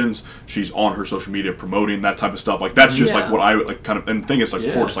suggestions. She's on her social media promoting that type of stuff. Like that's just like what I like kind of. And the thing is, like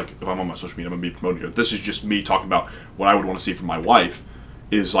of course, like if I'm on my social media, I'm gonna be promoting it. This is just me talking about what I would want to see from my wife.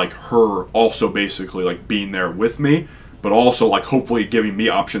 Is like her also basically like being there with me, but also like hopefully giving me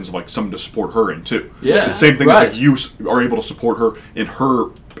options of like something to support her in too. Yeah, the same thing as like you are able to support her in her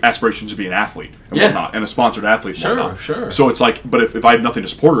aspirations to be an athlete and whatnot, and a sponsored athlete. And whatnot. Sure. So it's like, but if I have nothing to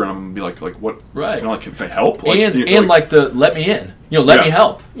support her, I'm gonna be like what? Right. Can I help? Like, and let me in. Let me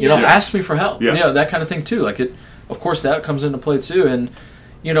help. Ask me for help. Yeah. That kind of thing too. Like it, of course, that comes into play too. And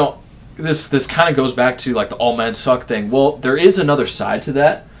this kind of goes back to like the all men suck thing. Well, there is another side to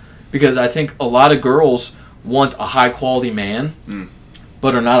that. Because I think a lot of girls want a high-quality man,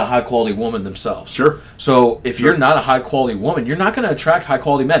 but are not a high-quality woman themselves. Sure. So if you're not a high-quality woman, you're not going to attract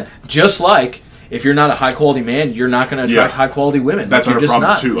high-quality men. Just like if you're not a high-quality man, you're not going to attract high-quality women. That's like, our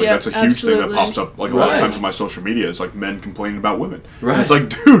problem, too. Like, that's a huge absolutely. thing that pops up like a lot of times on my social media. Is like men complaining about women. Right. And it's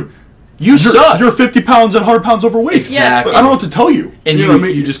like, dude... You suck. You're 50 pounds and 100 pounds overweight. Exactly. I don't know what to tell you. And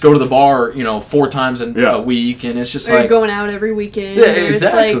you just go to the bar, 4 times a week, and it's just or like going out every weekend. Yeah,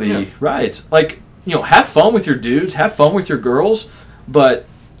 exactly. Right. Like, have fun with your dudes, have fun with your girls, but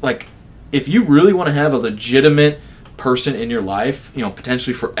like, if you really want to have a legitimate person in your life,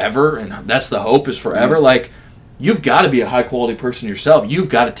 potentially forever, and that's the hope is forever. Like, you've got to be a high quality person yourself. You've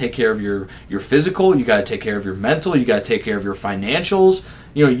got to take care of your physical. You got to take care of your mental. You got to take care of your financials.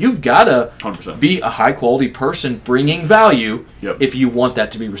 You've got to 100%. be a high quality person bringing value Yep. if you want that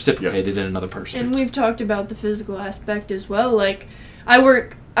to be reciprocated in another person. And we've talked about the physical aspect as well. Like, I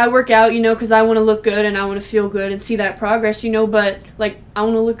work out, because I want to look good and I want to feel good and see that progress, but, like, I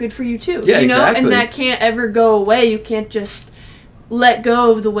want to look good for you too. Yeah, exactly. And that can't ever go away. You can't just let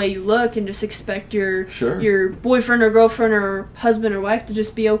go of the way you look and just expect your boyfriend or girlfriend or husband or wife to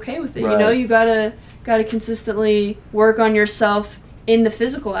just be okay with it. Right. You gotta consistently work on yourself in the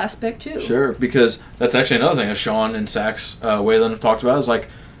physical aspect too. Sure, because that's actually another thing that Sean and Sax Wayland have talked about is like,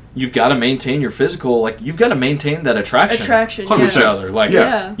 you've got to maintain your physical, like you've got to maintain that attraction to each other. Like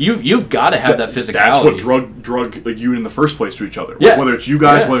you've got to have that physicality. That's what drug like you in the first place to each other. Yeah. Like, whether it's you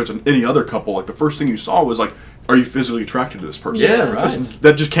guys, whether it's any other couple, like the first thing you saw was like, are you physically attracted to this person? Yeah, right.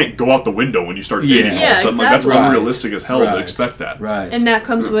 That just can't go out the window when you start dating all of a sudden. Exactly. Like, that's unrealistic as hell to expect that. Right. And that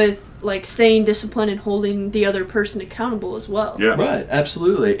comes with like staying disciplined and holding the other person accountable as well. Yeah. Right,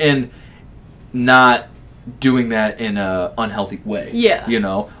 absolutely. And not doing that in a unhealthy way. Yeah.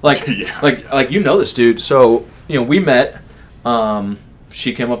 Like like this dude. So, we met,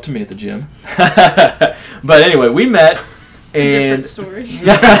 she came up to me at the gym. But anyway, we met and It's a different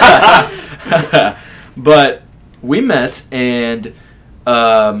story. but we met and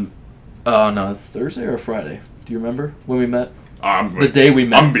Thursday or Friday? Do you remember when we met? The day we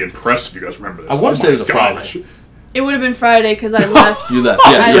met. I'm gonna be impressed if you guys remember this. I want to say it was a Friday. It would have been Friday because I left. You left.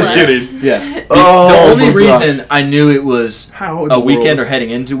 Yeah, I you're left. kidding. Yeah. The Oh, only my reason I knew it was How in a the weekend world? or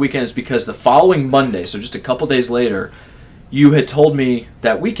heading into weekend is because the following Monday, so just a couple days later, you had told me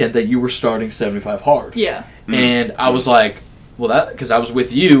that weekend that you were starting 75 Hard. Yeah. And I was like, well, because I was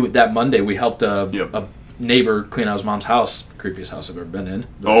with you that Monday. We helped a neighbor clean out his mom's house. Creepiest house I've ever been in.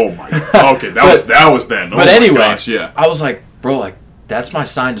 Oh my god. Okay, that was then. Oh But my anyway, gosh, yeah. I was like, bro, like, that's my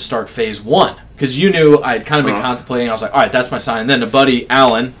sign to start phase 1. Because you knew I had kind of been contemplating. I was like, all right, that's my sign. And then a buddy,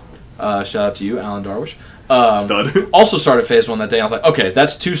 Alan, shout out to you, Alan Darwish, Stud. also started phase 1 that day. I was like, okay,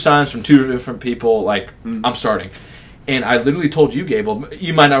 that's 2 signs from 2 different people. Like, I'm starting. And I literally told you, Gabel,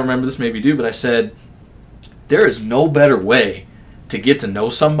 you might not remember this, maybe you do, but I said, there is no better way to get to know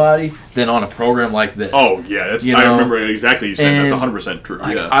somebody than on a program like this. Oh, yeah. I remember exactly you saying that's 100% true.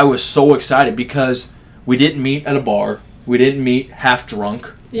 Like, Yeah. I was so excited because we didn't meet at a bar. We didn't meet half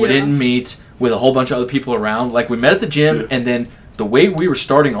drunk. Yeah. We didn't meet with a whole bunch of other people around. Like, we met at the gym, and then the way we were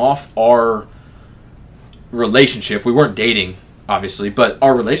starting off our relationship, we weren't dating, obviously, but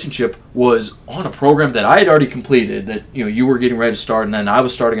our relationship was on a program that I had already completed, that, you were getting ready to start, and then I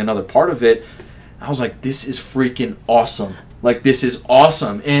was starting another part of it. I was like, this is freaking awesome. Like, this is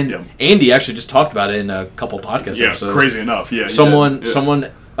awesome. And Andy actually just talked about it in a couple of podcast episodes. Yeah, crazy enough. Yeah. Someone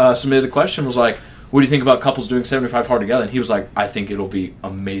submitted a question, was like, what do you think about couples doing 75 Hard together? And he was like, I think it'll be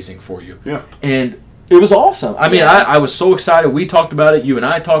amazing for you. Yeah. And it was awesome. I mean, I was so excited. We talked about it. You and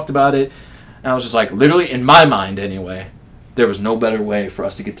I talked about it. And I was just like, literally, in my mind anyway, there was no better way for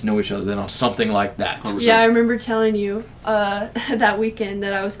us to get to know each other than on something like that. 100%. Yeah, I remember telling you that weekend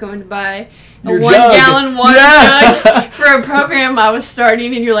that I was going to buy a Your 1 jug. gallon water jug for a program I was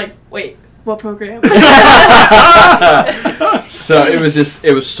starting, and you're like, wait, what program? So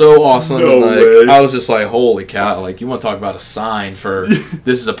it was so awesome. No and way. I was just like, holy cow, like, you want to talk about a sign for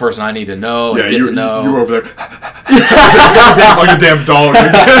this is a person I need to know and get to know. You were over there like a damn dog.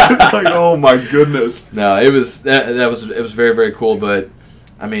 It's like, oh my goodness. No, it was very, very cool, but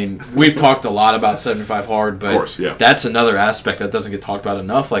I mean, we've talked a lot about 75 Hard, but Of course, yeah. that's another aspect that doesn't get talked about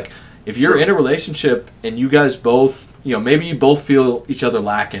enough. Like, if you're in a relationship and you guys both, maybe you both feel each other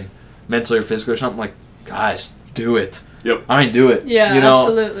lacking mentally or physically or something, like, guys, do it. Yep. I mean, do it. Yeah,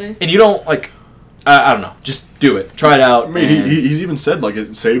 absolutely. And you don't, like, I don't know, just do it. Try it out. I mean, he's even said, like,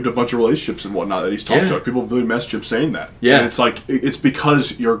 it saved a bunch of relationships and whatnot that he's talked about. People have really messaged him saying that. Yeah. And it's like, it's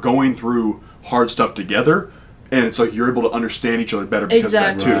because you're going through hard stuff together, and it's like you're able to understand each other better because of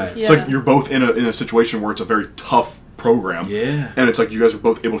that, too. Right. It's like you're both in a situation where it's a very tough program. Yeah. And it's like you guys are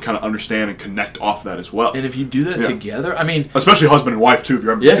both able to kind of understand and connect off that as well. And if you do that together, I mean, especially husband and wife too. If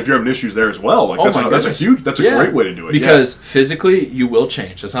you're having issues there as well, like that's a great way to do it. Because physically you will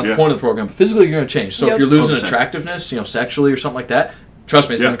change. That's not the point of the program. But physically you're going to change. So if you're losing 100%. Attractiveness, sexually or something like that, trust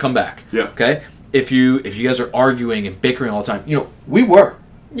me, it's going to come back. Yeah. Okay. If you guys are arguing and bickering all the time, we were.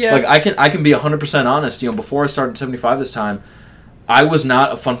 Yeah. Like I can be 100% honest. Before I started 75 this time, I was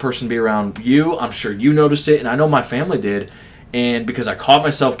not a fun person to be around. I'm sure you noticed it, and I know my family did. And because I caught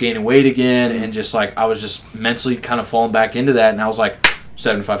myself gaining weight again, and just like I was just mentally kind of falling back into that, and I was like,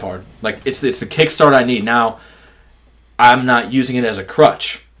 75 Hard. Like it's the kickstart I need. Now, I'm not using it as a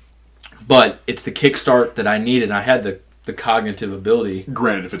crutch, but it's the kickstart that I needed. And I had the cognitive ability.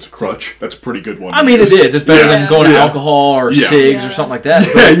 Granted, if it's a crutch, that's a pretty good one. I mean, it is. It's better than going to alcohol or cigs or something like that.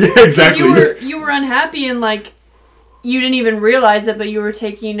 Yeah, exactly. You were unhappy and like you didn't even realize it, but you were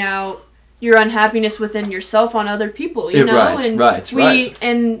taking out your unhappiness within yourself on other people, you know? Right.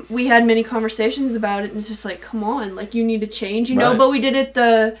 And we had many conversations about it, and it's just like, come on, like, you need to change, you know? But we did it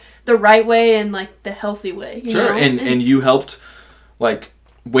the right way and, like, the healthy way, you know? And you helped, like,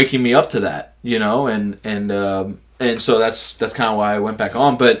 waking me up to that, you know? And so that's kind of why I went back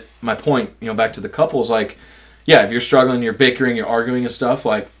on. But my point, you know, back to the couples, like, yeah, if you're struggling, you're bickering, you're arguing and stuff,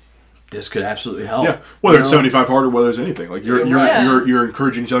 like, this could absolutely help. Yeah, whether it's 75 hard or whether it's anything, like you're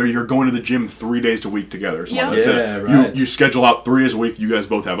encouraging each other. You're going to the gym 3 days a week together. You schedule out 3 days a week. You guys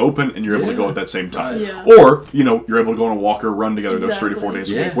both have open, and you're able to go at that same time. Or you're able to go on a walk or run together those 3 to 4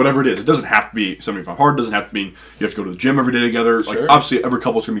 days a week. Whatever it is, it doesn't have to be 75 hard. It doesn't have to mean you have to go to the gym every day together. Like obviously, every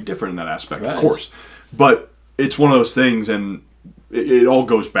couple's gonna be different in that aspect, of course. But it's one of those things, and it all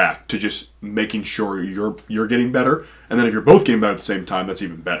goes back to just making sure you're getting better, and then if you're both getting better at the same time, that's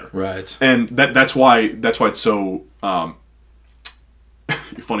even better. Right. And that's why it's so funny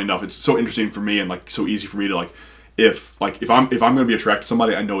enough. It's so interesting for me and like so easy for me to like if I'm going to be attracted to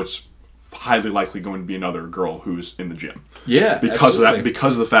somebody, I know it's highly likely going to be another girl who's in the gym. Yeah. Because of that,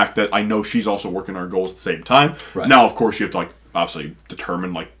 because of the fact that I know she's also working on her goals at the same time. Right. Now, of course, you have to like obviously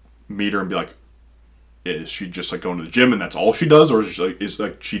determine like meet her and be like, is she just like going to the gym and that's all she does, or is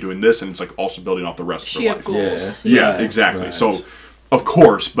she doing this and it's like also building off the rest of her life? Goals. Yeah, exactly. Right. So, of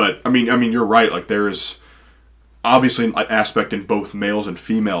course, but I mean, you're right. Like there's obviously an aspect in both males and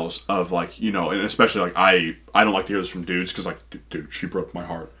females of like, you know, and especially like I don't like to hear this from dudes because like, dude, she broke my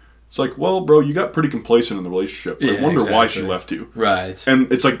heart. It's like, well, bro, you got pretty complacent in the relationship. I wonder why she left you. Right.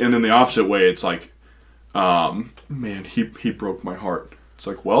 And it's like, and then the opposite way, it's like, man, he broke my heart. It's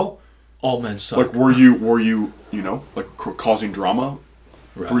like, well, all men suck. Like, were you know, like causing drama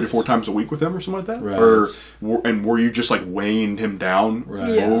 3 to 4 times a week with him or something like that? Right. Or were you just like weighing him down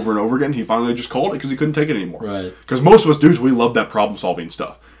over and over again? He finally just called it because he couldn't take it anymore. Right. Because most of us dudes, we love that problem solving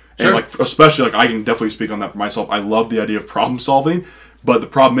stuff. And like, especially like I can definitely speak on that for myself. I love the idea of problem solving, but the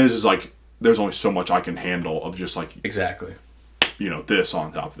problem is like there's only so much I can handle of just like exactly. You know, this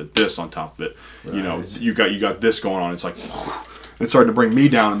on top of it, this on top of it. Right. You know, you got this going on. It's like. It started to bring me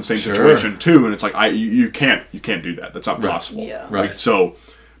down in the same situation too, and it's like you can't do that. That's not possible. Yeah. Right. So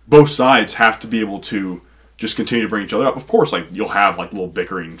both sides have to be able to just continue to bring each other up. Of course, like you'll have like little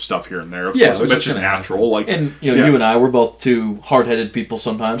bickering stuff here and there. Of course, like, that's just natural. Like, and you know, you and I, we're both two hard-headed people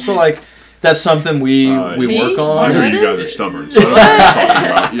sometimes. So like that's something we work on. I hear you guys are stubborn. So that's what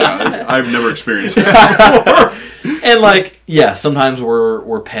I'm talking about. Yeah, I've never experienced that before. And like sometimes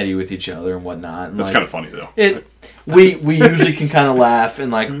we're petty with each other and whatnot. And that's like, kind of funny though. We usually can kind of laugh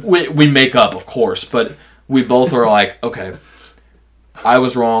and like we make up, of course, but we both are like, okay, I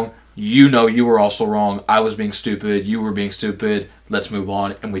was wrong. You know, you were also wrong. I was being stupid. You were being stupid. Let's move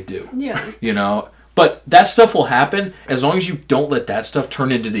on, and we do. Yeah. You know, but that stuff will happen as long as you don't let that stuff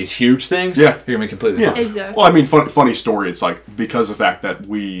turn into these huge things. Yeah, you're gonna be completely fine. Exactly. Well, I mean, funny story. It's like because of the fact that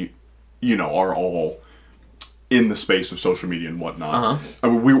we, you know, are all in the space of social media and whatnot. I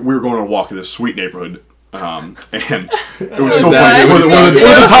mean, we were going on a walk in this sweet neighborhood. And it was so funny. We're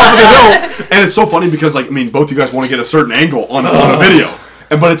the top of the hill, and it's so funny because, like, I mean, both you guys want to get a certain angle on a video,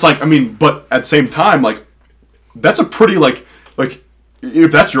 but it's like, I mean, but at the same time, like, that's a pretty like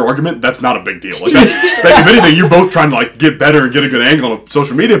if that's your argument, that's not a big deal. Like, that's, if anything, you're both trying to like get better and get a good angle on a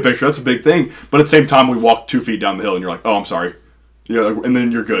social media picture. That's a big thing. But at the same time, we walked 2 feet down the hill, and you're like, oh, I'm sorry. Yeah, and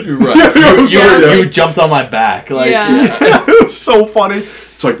then you're good. You're right. You jumped on my back. Like, it was so funny.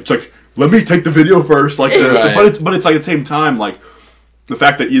 It's like. Let me take the video first, like this. Right. But it's like at the same time, like the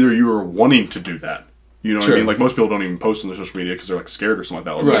fact that either you are wanting to do that, you know what I mean? Like most people don't even post on their social media because they're like scared or something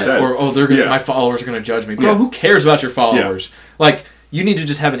like that. Like right. said. Or they're gonna, my followers are gonna judge me. Bro, who cares about your followers? Like you need to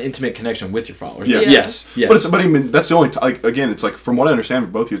just have an intimate connection with your followers. Yeah. Yes. But I mean that's the only like again, it's like from what I understand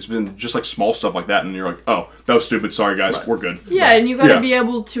from both of you, it's been just like small stuff like that, and you're like, oh, that was stupid. Sorry guys, we're good. Yeah, and you got to be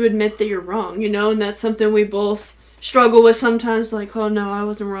able to admit that you're wrong, you know, and that's something we both struggle with sometimes, like, oh no, I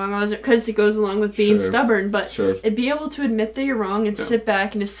wasn't wrong, because it goes along with being stubborn, but be able to admit that you're wrong and sit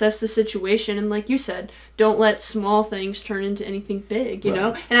back and assess the situation, and like you said, don't let small things turn into anything big, you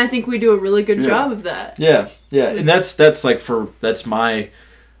know, and I think we do a really good job of that. Yeah, and that's like that's my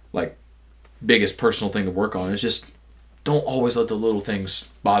like biggest personal thing to work on is just don't always let the little things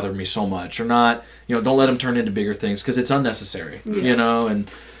bother me so much, or not, you know, don't let them turn into bigger things because it's unnecessary, you know, and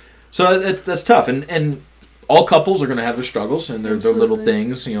so that's tough, and all couples are going to have their struggles and their little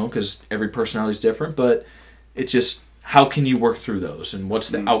things, you know, because every personality is different. But it just, how can you work through those, and what's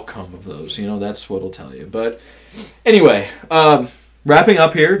the outcome of those? That's what it'll tell you. But anyway, wrapping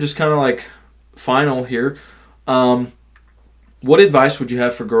up here, just kind of like final here. What advice would you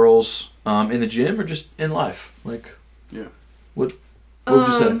have for girls in the gym or just in life? Like, what would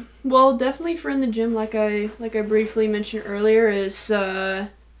you say? Well, definitely for in the gym, like I briefly mentioned earlier, is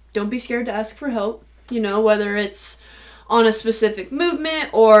don't be scared to ask for help. Whether it's on a specific movement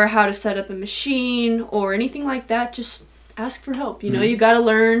or how to set up a machine or anything like that, just ask for help. You gotta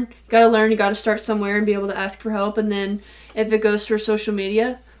learn, you gotta start somewhere and be able to ask for help. And then if it goes for social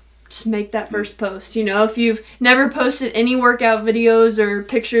media, just make that first post. If you've never posted any workout videos or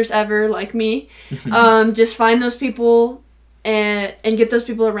pictures ever like me, just find those people and get those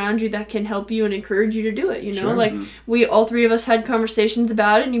people around you that can help you and encourage you to do it. Sure. Like we all three of us had conversations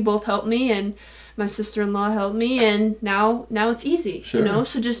about it, and you both helped me, and my sister-in-law helped me, and now it's easy. Sure.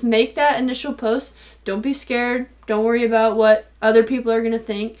 So just make that initial post. Don't be scared. Don't worry about what other people are gonna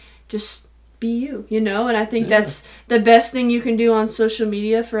think. Just be you. And I think that's the best thing you can do on social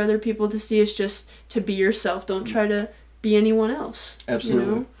media for other people to see, is just to be yourself. Don't try to be anyone else.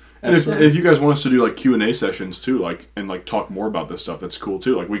 Absolutely. And if you guys want us to do like Q&A sessions too, and talk more about this stuff, that's cool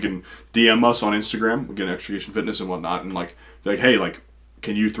too. Like, we can DM us on Instagram, we get Extrication Fitness and whatnot, and hey,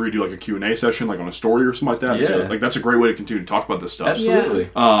 can you three do like a Q&A session, like on a story or something like that? Yeah. So, that's a great way to continue to talk about this stuff. Absolutely.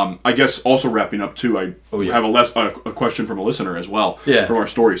 I guess also wrapping up too, I have a question from a listener as well from our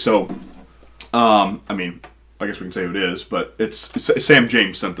story. So, I guess we can say who it is, but it's Sam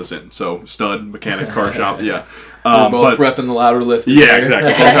James sent this in. So, stud, mechanic, car shop, yeah. We're both repping the louder lift. Yeah, exactly.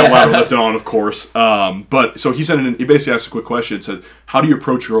 Both have louder lifting on, of course. But so he sent in. He basically asked a quick question. It said, "How do you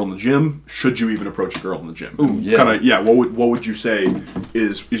approach a girl in the gym? Should you even approach a girl in the gym?" Ooh, yeah. What would you say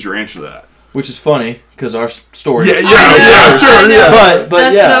is your answer to that? Which is funny because our story. Sure. Yeah. But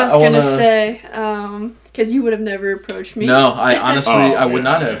that's yeah, what I was gonna say. Because you would have never approached me. No, I honestly, I would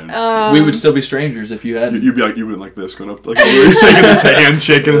not have. We would still be strangers if you hadn't. You'd be like this, going up, he's taking his hand,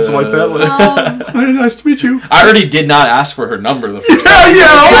 shaking and stuff like that. Very nice to meet you. I already did not ask for her number the first time.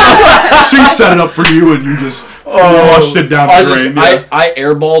 She set it up for you, and you just flushed it down the drain. I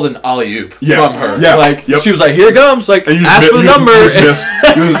airballed an alley-oop from her. Yeah. She was like, "Here it comes." Like, ask for the number. You just missed.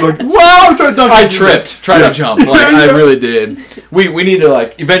 You was like, "Wow!" I tripped trying to jump. I really did. We need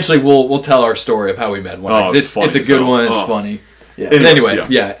to eventually we'll tell our story of how we met. It's a good one. It's funny. Yeah. Anyway,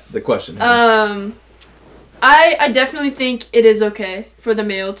 the question. I definitely think it is okay for the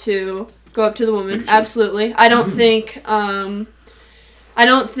male to go up to the woman. Absolutely. I don't think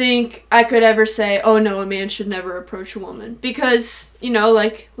I could ever say, "Oh no, a man should never approach a woman," because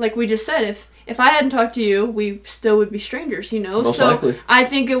like we just said, if I hadn't talked to you, we still would be strangers. Most likely. I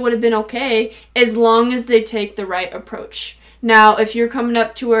think it would have been okay as long as they take the right approach. Now, if you're coming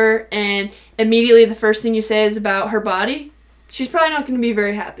up to her and immediately the first thing you say is about her body, she's probably not going to be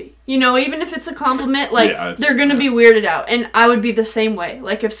very happy. Even if it's a compliment, they're going to be weirded out. And I would be the same way.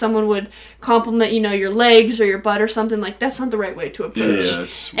 Like, if someone would compliment, your legs or your butt or something, that's not the right way to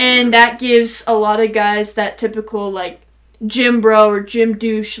approach. And that gives a lot of guys that typical, gym bro or gym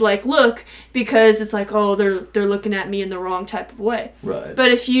douche, look, because it's oh, they're looking at me in the wrong type of way. Right.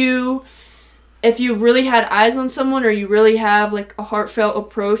 But if you really had eyes on someone, or you really have a heartfelt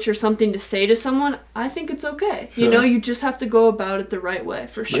approach or something to say to someone, I think it's okay. Sure. You just have to go about it the right way,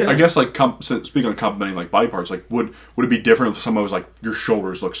 for sure. I guess speaking of complimenting body parts, would it be different if someone was your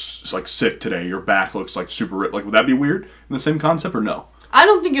shoulders look sick today, your back looks super ripped? Would that be weird in the same concept, or no? I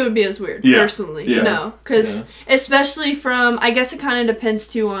don't think it would be as weird, personally. Yeah. No, because especially from, I guess it kind of depends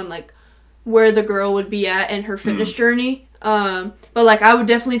too on where the girl would be at in her fitness journey. But I would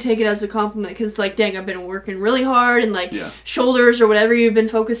definitely take it as a compliment, because dang, I've been working really hard, and shoulders or whatever you've been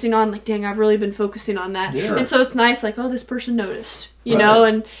focusing on, dang, I've really been focusing on that. Yeah. And so it's nice, oh, this person noticed, you know,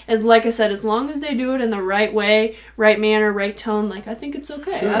 and like I said, as long as they do it in the right way, right manner, right tone, I think it's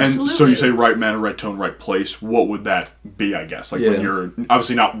okay. Sure. Absolutely. And so you say right manner, right tone, right place. What would that be, I guess? When you're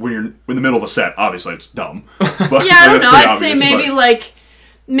obviously not, when you're in the middle of a set, obviously it's dumb. But yeah, I don't know. I'd say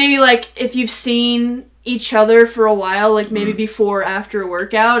maybe if you've seen each other for a while, maybe before or after a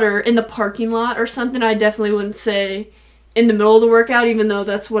workout, or in the parking lot or something, I definitely wouldn't say in the middle of the workout, even though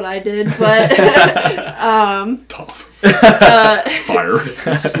that's what I did, but tough. Fire.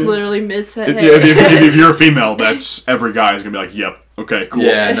 It's literally mid-set. If you're a female, that's every guy is gonna be yep, okay, cool.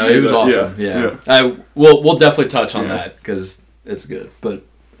 Yeah, no, he was awesome. Yeah. We'll definitely touch on that, because it's good. But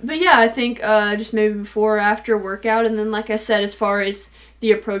yeah, I think just maybe before or after a workout, and then like I said, as far as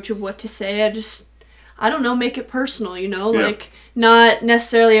the approach of what to say, I don't know, make it personal, you know, Yeah. like not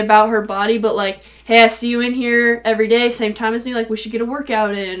necessarily about her body, but like, hey, I see you in here every day, same time as me, like we should get a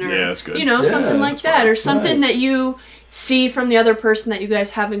workout in, or Yeah, that's good. you know, Yeah, something like that's that, fine. or something Right. that you see from the other person that you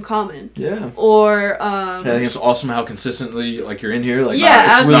guys have in common. Yeah. Or I think it's awesome how consistently like you're in here. Like,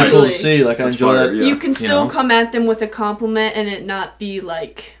 Yeah, it's really cool to absolutely. see. Like I It's enjoy fire, that. yeah. you can still know? come at them with a compliment and it not be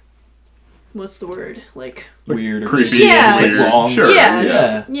like, what's the word? Like, Weird or creepy. Yeah, weird. just- wrong. Sure. yeah, Yeah.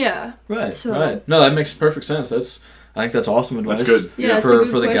 just, yeah. Right. So- Right. No, that makes perfect sense. I think that's awesome advice. That's good. Yeah, it's for a good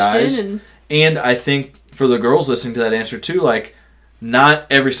for the question. guys. And I think for the girls listening to that answer too, like not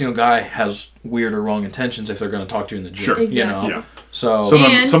every single guy has weird or wrong intentions if they're going to talk to you in the gym. Sure. You know. Exactly. Yeah. So Some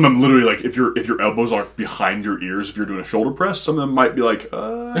And- of them literally, like, if your elbows are behind your ears, if you're doing a shoulder press, some of them might be like,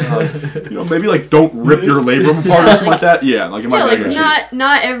 maybe like don't rip your labrum apart or something like that. Yeah, like it might Yeah, be like aggressive.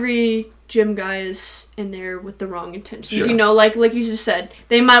 not every gym guy is in there with the wrong intentions. Sure. You know, like you just said,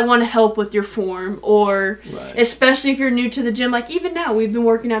 they might want to help with your form, or Right. especially if you're new to the gym. Like even now, we've been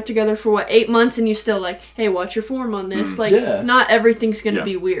working out together for 8 months, and you still like, hey, watch your form on this. Like, Yeah. not everything's gonna Yeah.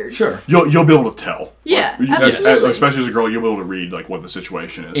 be weird. sure. You'll be able to tell. Yeah, Like, absolutely. especially as a girl, you'll be able to read like what the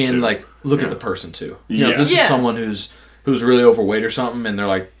situation is. And too. like look Yeah. at the person too. You know, if Yeah. this Yeah. is someone who's really overweight or something, and they're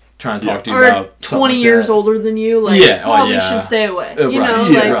like trying to talk to you Or about 20 something like years that. older than you, like Yeah, oh, probably yeah. should stay away. You Right. know,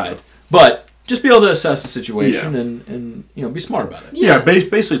 Yeah. like Right. But just be able to assess the situation and be smart about it. yeah,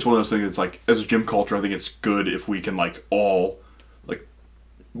 basically it's one of those things. It's like as a gym culture, I think it's good if we can like all like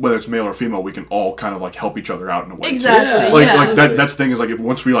whether it's male or female, we can all kind of like help each other out in a way. too. exactly. Yeah. Like yeah. like that's the thing is like if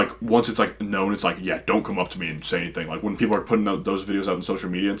once it's like known, it's like yeah, don't come up to me and say anything. Like when people are putting out those videos out on social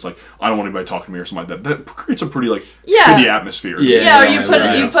media, it's like I don't want anybody talking to me or something like that. That creates a pretty like Yeah. shitty atmosphere. Yeah. Yeah, or you Yeah, put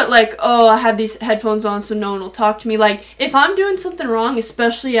right. you put like, oh, I have these headphones on, so no one will talk to me. Like, if I'm doing something wrong,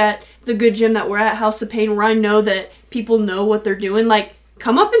 especially at the good gym that we're at, House of Pain, where I know that people know what they're doing, like,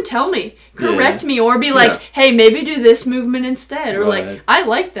 come up and tell me, correct me, or be like, Yeah. hey, maybe do this movement instead, or Right. like, I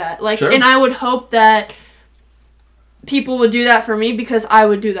like that, like, Sure. and I would hope that people would do that for me because I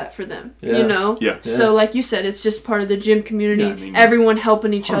would do that for them. Yeah. You know. Yeah. So, like you said, it's just part of the gym community. Yeah, I mean, everyone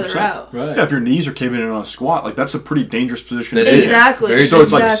helping each other 100%. out. Right. Yeah, if your knees are caving in on a squat, like that's a pretty dangerous position. It to be in. is. Exactly. Very So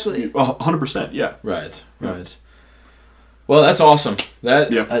it's exactly. like 100%. Yeah. Right. Right. Well, that's awesome.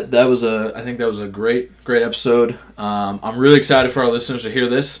 That Yeah. that was I think that was a great episode. I'm really excited for our listeners to hear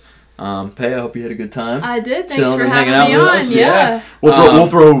this. Pei, I hope you had a good time. I did. Thanks Chilling for and having hanging me out with on. us. Yeah. We'll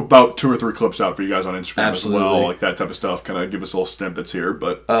throw about 2 or 3 clips out for you guys on Instagram Absolutely. as well, like that type of stuff. Kind of give us little snippets here,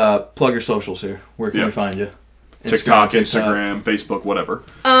 but Plug your socials here. Where can Yeah. we find you? TikTok, Instagram, Facebook, whatever.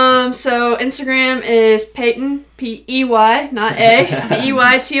 So Instagram is Peyton, P-E-Y, not A,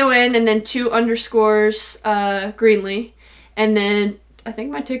 P-E-Y-T-O-N, and then 2 underscores, Greenlee. And then I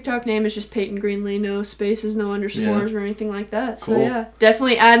think my TikTok name is just Peyton Greenlee, no spaces, no underscores or anything like that. So Cool. yeah,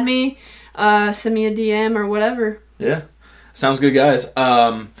 definitely add me, send me a DM or whatever. Yeah. Sounds good, guys.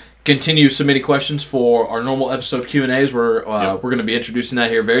 Continue submitting questions for our normal episode Q&As. We're going to be introducing that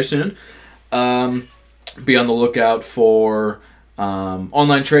here very soon. Be on the lookout for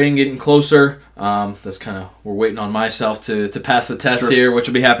online trading getting closer. That's kind of, we're waiting on myself to pass the test Sure. here, which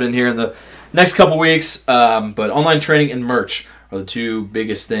will be happening here in the next couple weeks. But online trading and merch are the 2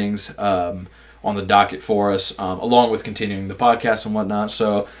 biggest things on the docket for us, along with continuing the podcast and whatnot.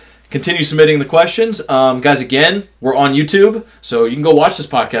 So continue submitting the questions. Guys, again, we're on YouTube, so you can go watch this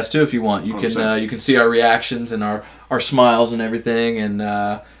podcast too if you want. You can 100%. you can see our reactions and our smiles and everything, and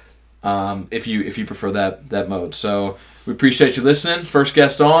if you prefer that mode. So we appreciate you listening. First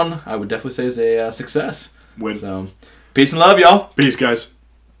guest on, I would definitely say is a success. Win. So peace and love, y'all. Peace, guys.